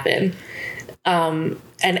even happen. And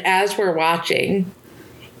as we're watching,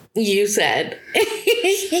 you said,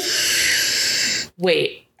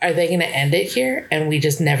 wait, are they going to end it here? And we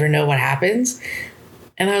just never know what happens.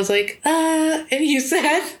 And I was like, and you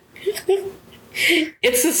said,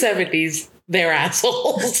 it's the 70s. They're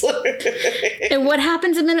assholes. And what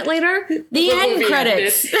happens a minute later? The end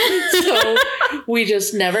credits. So we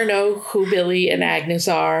just never know who Billy and Agnes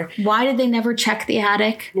are. Why did they never check the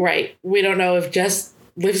attic? Right. We don't know if Jess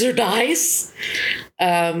lives or dies.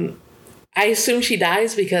 I assume she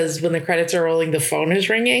dies because when the credits are rolling, the phone is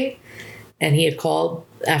ringing. And he had called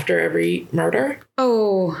after every murder.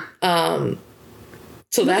 Oh.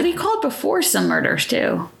 So that he called before some murders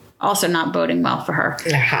too. Also not boding well for her.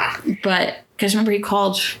 Uh-huh. But, because remember he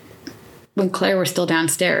called when Claire was still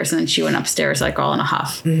downstairs, and then she went upstairs like all in a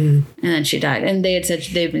huff. Mm-hmm. And then she died. And they had said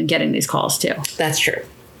they've been getting these calls too. That's true.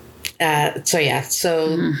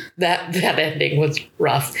 So that ending was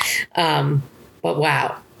rough. But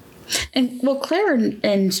wow. And Claire and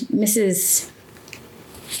Mrs.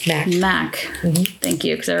 Mack. Mm-hmm. Thank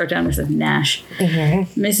you, because I wrote down Mrs. Nash.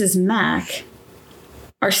 Mm-hmm. Mrs. Mack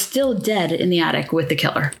are still dead in the attic with the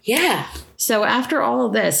killer. Yeah. So after all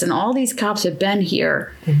of this, and all these cops have been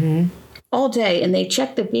here all day, and they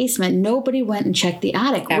checked the basement, nobody went and checked the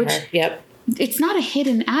attic. Ever. Which, yep. It's not a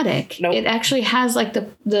hidden attic. Nope. It actually has like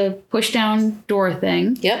the push down door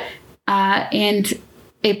thing. Yep. And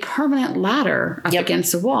a permanent ladder up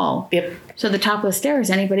against the wall. Yep. So the top of the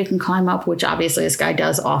stairs, anybody can climb up, which obviously this guy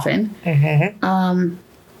does often. Mm-hmm.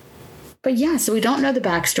 But yeah, so we don't know the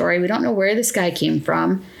backstory. We don't know where this guy came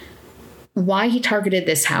from, why he targeted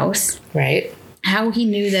this house. Right. How he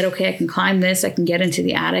knew that, okay, I can climb this, I can get into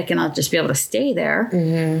the attic, and I'll just be able to stay there.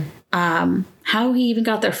 Mm-hmm. How he even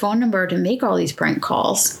got their phone number to make all these prank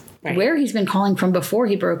calls. Right. Where he's been calling from before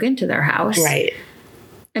he broke into their house. Right.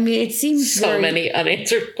 I mean, it seems so many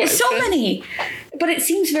unanswered questions. So many. But it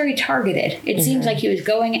seems very targeted. It seems like he was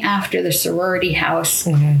going after the sorority house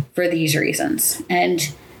for these reasons.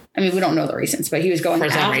 And I mean, we don't know the reasons, but he was going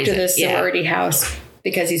after the sorority house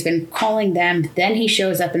because he's been calling them. Then he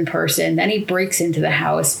shows up in person. Then he breaks into the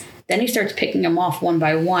house. Then he starts picking them off one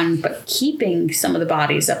by one, but keeping some of the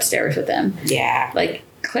bodies upstairs with him. Yeah. Like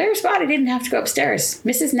Claire's body didn't have to go upstairs.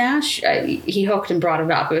 Mrs. Nash, he hooked and brought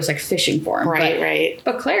it up. It was like fishing for him. Right.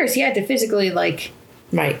 But Claire's, he had to physically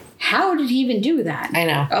Right. How did he even do that? I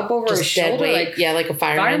know. Up over his shoulder? Like a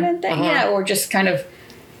fireman thing? Uh-huh. Yeah, or just kind of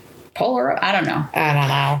pull her up. I don't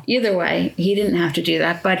know. Either way, he didn't have to do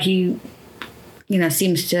that, but he,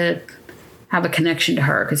 seems to have a connection to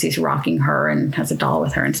her because he's rocking her and has a doll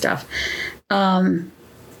with her and stuff.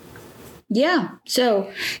 Yeah,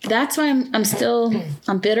 so that's why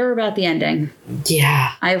I'm bitter about the ending.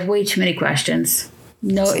 Yeah. I have way too many questions.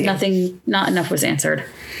 Not enough was answered.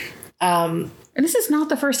 And this is not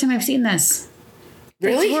the first time I've seen this.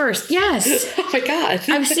 Really? It's worse. Yes. Oh my God.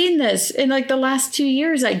 I've seen this in the last 2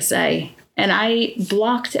 years, I'd say. And I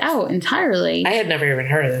blocked out entirely. I had never even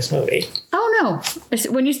heard of this movie. Oh, no.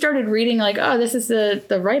 When you started reading this is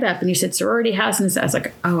the write-up, and you said sorority house, and I was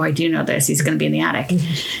like, oh, I do know this. He's going to be in the attic.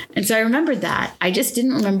 And so I remembered that. I just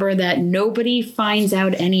didn't remember that nobody finds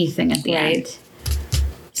out anything at the end.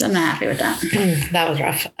 So I'm not happy with that. That was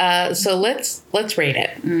rough. So let's rate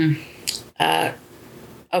it.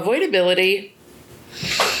 Avoidability,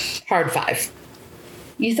 hard 5.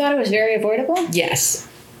 You thought it was very avoidable? Yes.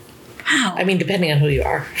 Wow. I mean, depending on who you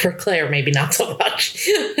are. For Claire, maybe not so much.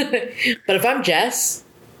 But if I'm Jess,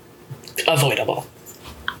 avoidable.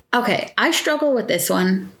 Okay, I struggle with this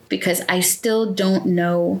one because I still don't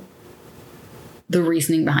know the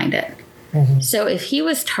reasoning behind it. Mm-hmm. So if he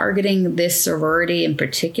was targeting this sorority in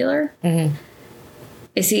particular,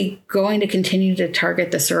 is he going to continue to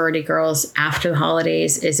target the sorority girls after the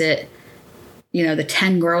holidays? Is it the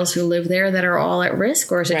 10 girls who live there that are all at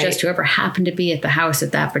risk, or is it Right. just whoever happened to be at the house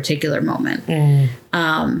at that particular moment?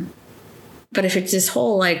 But if it's this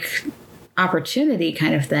whole like opportunity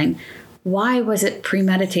kind of thing, why was it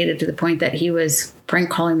premeditated to the point that he was prank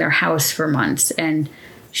calling their house for months and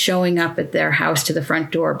showing up at their house to the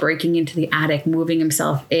front door, breaking into the attic, moving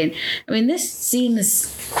himself in? I mean, this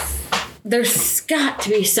seems, there's got to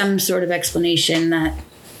be some sort of explanation that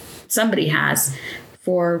somebody has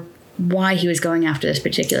for why he was going after this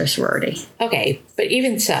particular sorority. Okay, but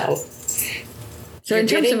even so, So in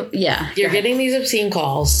terms of, yeah. you're getting these obscene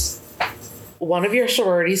calls. One of your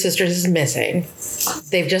sorority sisters is missing.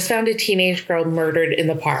 They've just found a teenage girl murdered in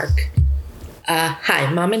the park.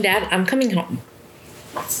 Hi, Mom and Dad, I'm coming home.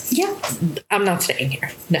 Yeah. I'm not staying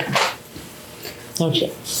here. No. No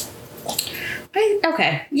chance.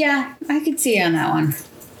 Okay. Yeah, I could see you on that one.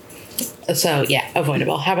 So, yeah,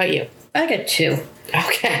 avoidable. How about you? I got 2.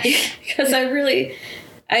 Okay. Because I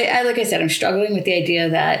like I said, I'm struggling with the idea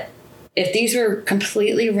that if these were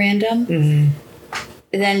completely random,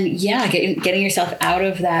 then yeah, getting yourself out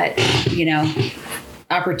of that,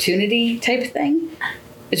 opportunity type thing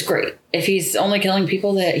is great. If he's only killing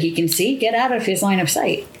people that he can see, get out of his line of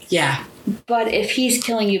sight. Yeah. But if he's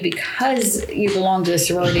killing you because you belong to the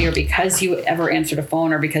sorority, or because you ever answered a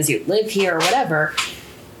phone, or because you live here, or whatever,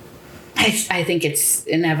 I think it's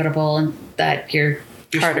inevitable that you're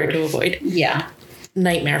Harder screwed. to avoid. Yeah.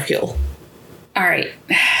 Nightmare fuel. All right.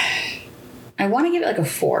 I want to give it like a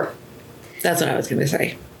 4. That's what I was going to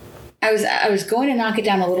say. I was going to knock it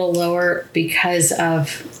down a little lower because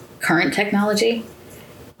of current technology.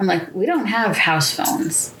 I'm like, we don't have house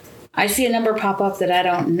phones. I see a number pop up that I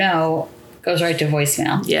don't know, goes right to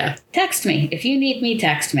voicemail. Yeah. Text me. If you need me,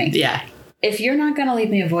 text me. Yeah. If you're not going to leave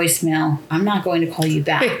me a voicemail, I'm not going to call you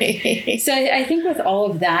back. So I think with all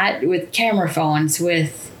of that, with camera phones,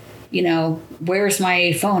 with, where's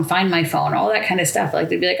my phone, find my phone, all that kind of stuff, like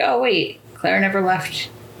they'd be like, oh, wait, Claire never left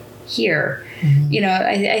here.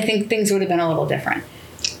 I think things would have been a little different.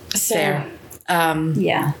 So, Fair.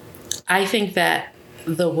 Yeah. I think that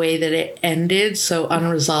the way that it ended so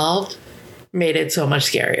unresolved made it so much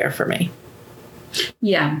scarier for me.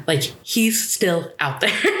 Yeah. Like, he's still out there.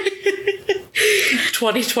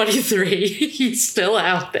 2023, he's still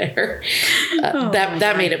out there.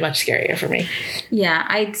 That made it much scarier for me. Yeah,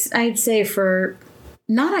 I'd say for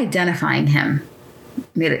not identifying him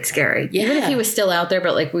made it scary. Yeah. Even if he was still out there,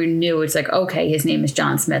 but like we knew it's like, okay, his name is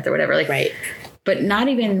John Smith or whatever. Like, Right. But not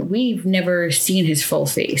even, we've never seen his full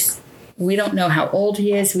face. We don't know how old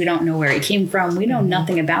he is. We don't know where he came from. We know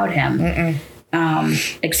nothing about him.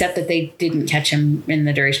 Except that they didn't catch him in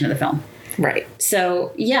the duration of the film. Right.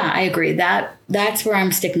 So yeah, I agree. That's where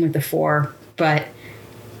I'm sticking with the 4. But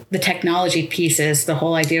the technology pieces, the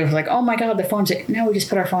whole idea of like, oh my God, the phone's no, we just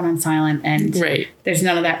put our phone on silent and Right. there's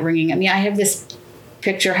none of that ringing. I mean, I have this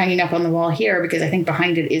picture hanging up on the wall here because I think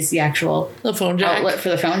behind it is the actual The phone jack. outlet for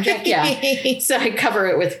the phone jack. Yeah. So I cover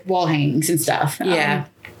it with wall hangings and stuff. Yeah.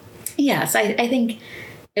 Yes, I think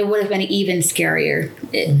it would have been even scarier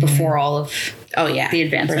before all of Oh, yeah. the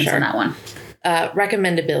advancements for sure. on that one.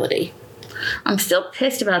 Recommendability. I'm still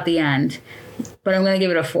pissed about the end, but I'm going to give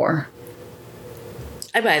it a 4.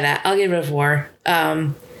 I buy that. I'll give it a 4.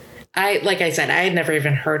 Like I said, I had never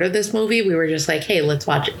even heard of this movie. We were just like, hey, let's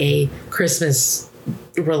watch a Christmas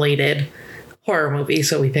related horror movie.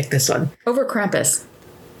 So we picked this one. Over Krampus.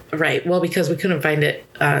 Right. Well, because we couldn't find it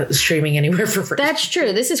streaming anywhere for free. That's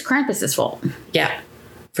true. This is Krampus's fault. Yeah,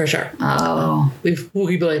 for sure. Oh.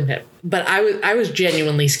 We blame him. But I was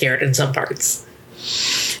genuinely scared in some parts.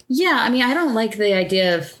 Yeah, I mean, I don't like the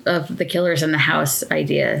idea of the killers in the house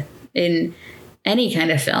idea in any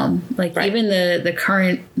kind of film. Like, Right. even the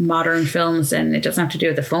current modern films, and it doesn't have to do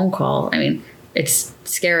with the phone call. I mean, it's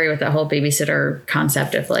scary with that whole babysitter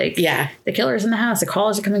concept of like, Yeah. the killer's in the house, the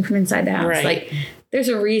calls are coming from inside the house. Right. Like, there's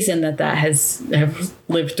a reason that have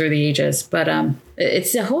lived through the ages. But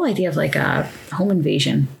it's the whole idea of like a home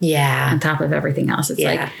invasion Yeah. on top of everything else. It's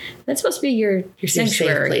Yeah. like, that's supposed to be your safe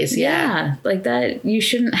sanctuary. place, yeah. Like that, you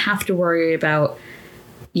shouldn't have to worry about,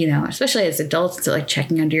 especially as adults, like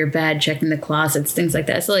checking under your bed, checking the closets, things like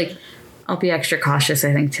that. So like, I'll be extra cautious,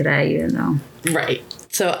 I think, today, even though. Right.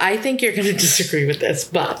 So I think you're going to disagree with this,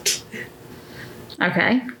 but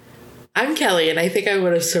Okay. I'm Kelly, and I think I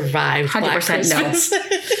would have survived Black 100% no. Christmas.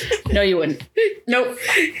 No, you wouldn't. Nope.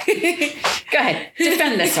 Go ahead.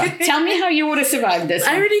 Defend this one. Tell me how you would have survived this I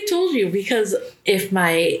one. already told you, because if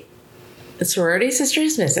my sorority sister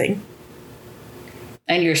is missing,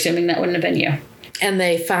 And you're assuming that wouldn't have been you. and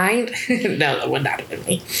they find no, that would not have been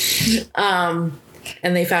me.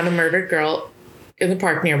 And they found a murdered girl in the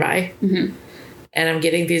park nearby. and I'm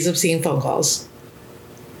getting these obscene phone calls,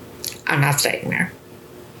 I'm not staying there.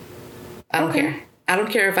 I don't care. I don't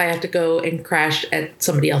care if I have to go and crash at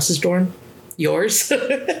somebody else's dorm. Yours.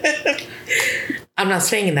 I'm not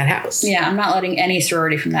staying in that house. Yeah, I'm not letting any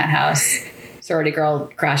sorority from that house, sorority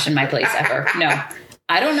girl, crash in my place ever. No.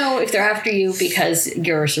 I don't know if they're after you because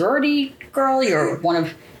you're a sorority girl, you're one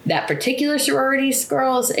of that particular sorority's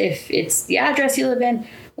girls, if it's the address you live in,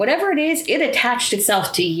 whatever it is, it attached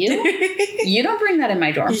itself to you. You don't bring that in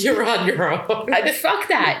my dorm. You're on your own. Fuck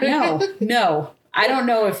that. No. I don't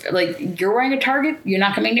know if, like, you're wearing a Target, you're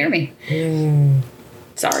not coming near me.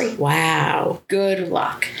 Sorry. Wow. Good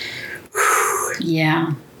luck.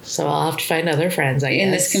 Yeah. So I'll have to find other friends, I guess.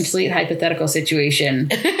 In this complete hypothetical situation,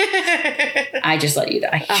 I just let you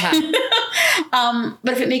die.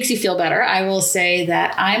 But if it makes you feel better, I will say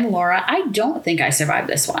that I'm Laura. I don't think I survived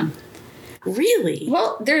this one. Really?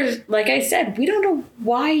 Well, there's, like I said, we don't know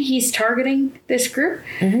why he's targeting this group.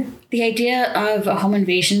 Mm-hmm. The idea of a home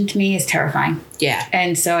invasion to me is terrifying. Yeah.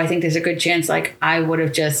 And so I think there's a good chance, like, I would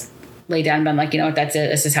have just laid down and been like, you know what, that's it.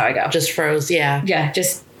 This is how I go. Just froze, yeah. Yeah,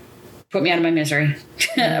 just put me out of my misery.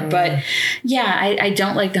 But yeah, I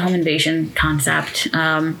don't like the home invasion concept.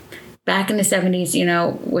 Back in the 70s, you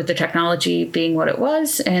know, with the technology being what it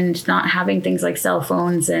was and not having things like cell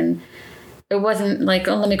phones, and it wasn't like,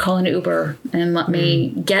 oh, let me call an Uber and let me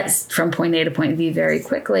get from point A to point B very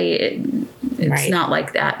quickly. It's not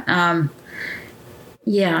like that.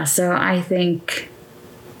 Yeah, so I think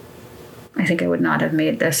I would not have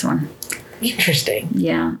made this one. Interesting.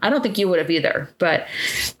 Yeah, I don't think you would have either, but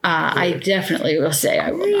I definitely will say I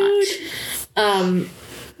will not.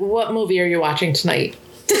 What movie are you watching tonight?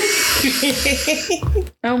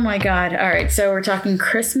 Oh my God. All right, so we're talking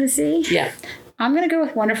Christmassy. Yeah. I'm going to go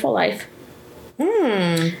with Wonderful Life.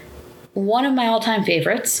 One of my all-time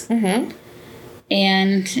favorites. Mm-hmm.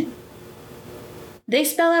 And they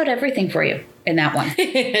spell out everything for you in that one.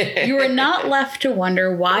 You are not left to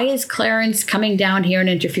wonder, why is Clarence coming down here and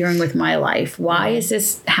interfering with my life? Why is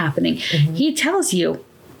this happening? Mm-hmm. He tells you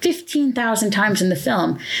 15,000 times in the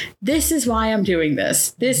film, this is why I'm doing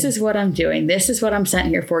this. This is what I'm doing. This is what I'm sent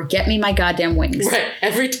here for. Get me my goddamn wings. Right.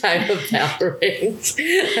 Every time a bell rings,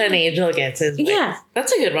 an angel gets his wings. Yeah.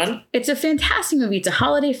 That's a good one. It's a fantastic movie. It's a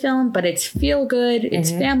holiday film, but it's feel good. It's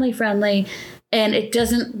family friendly. And it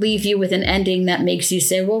doesn't leave you with an ending that makes you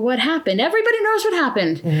say, well, what happened? Everybody knows what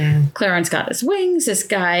happened. Clarence got his wings. This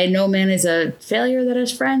guy, no man is a failure that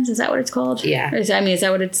has friends. Is that what it's called? Yeah. Is that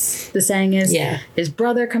what the saying is? Yeah. His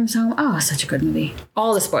brother comes home. Oh, such a good movie.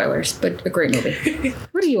 All the spoilers, but a great movie.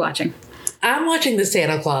 What are you watching? I'm watching The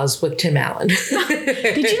Santa Claus with Tim Allen.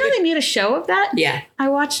 Did you know they made a show of that? Yeah. I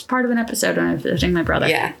watched part of an episode when I was visiting my brother.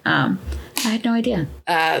 Yeah. I had no idea.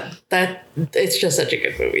 It's just such a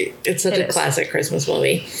good movie. It's such a classic Christmas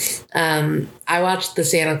movie. I watched The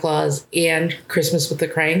Santa Claus and Christmas with the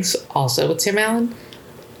Cranks, also with Tim Allen,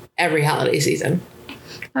 every holiday season.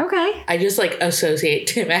 Okay. I just associate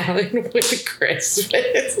Tim Allen with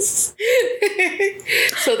Christmas.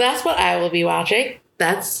 So that's what I will be watching.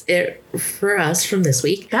 That's it for us from this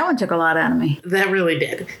week. That one took a lot out of me. That really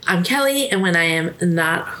did. I'm Kelly, and when I am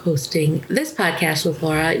not hosting this podcast with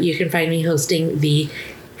Laura, you can find me hosting the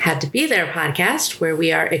Had to Be There podcast, where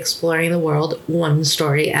we are exploring the world one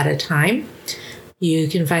story at a time. You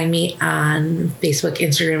can find me on Facebook,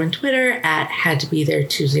 Instagram, and Twitter at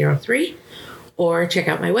hadtobethere203, or check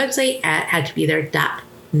out my website at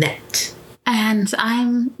hadtobethere.net. And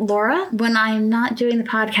I'm Laura. When I'm not doing the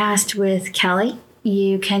podcast with Kelly,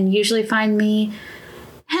 you can usually find me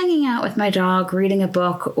hanging out with my dog, reading a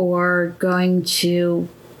book, or going to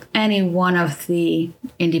any one of the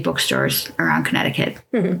indie bookstores around Connecticut.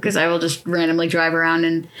 Because I will just randomly drive around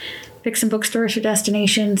and pick some bookstores or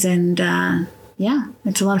destinations. And yeah,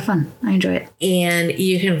 it's a lot of fun. I enjoy it. And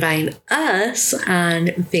you can find us on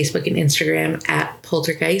Facebook and Instagram at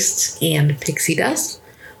Poltergeists and Pixie Dust,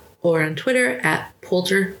 or on Twitter at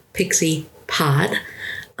PolterPixiePod.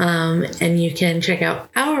 And you can check out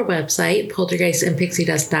our website,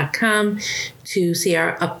 poltergeistandpixiedust.com, to see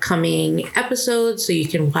our upcoming episodes so you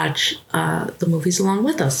can watch the movies along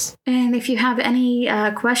with us. And if you have any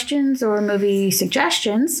questions or movie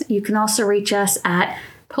suggestions, you can also reach us at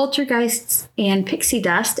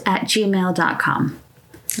poltergeistsandpixiedust@gmail.com.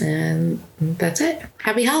 And that's it.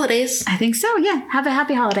 Happy holidays. I think so, yeah. Have a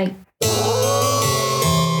happy holiday.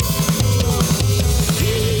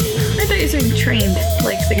 I thought you were being trained,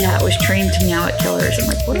 like the cat was trained to meow at killers. I'm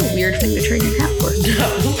like, what a weird thing to train your cat for. No.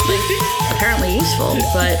 Apparently useful,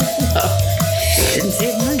 but didn't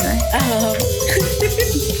save money, right? I'm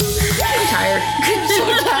I'm tired. so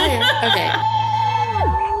tired. Okay.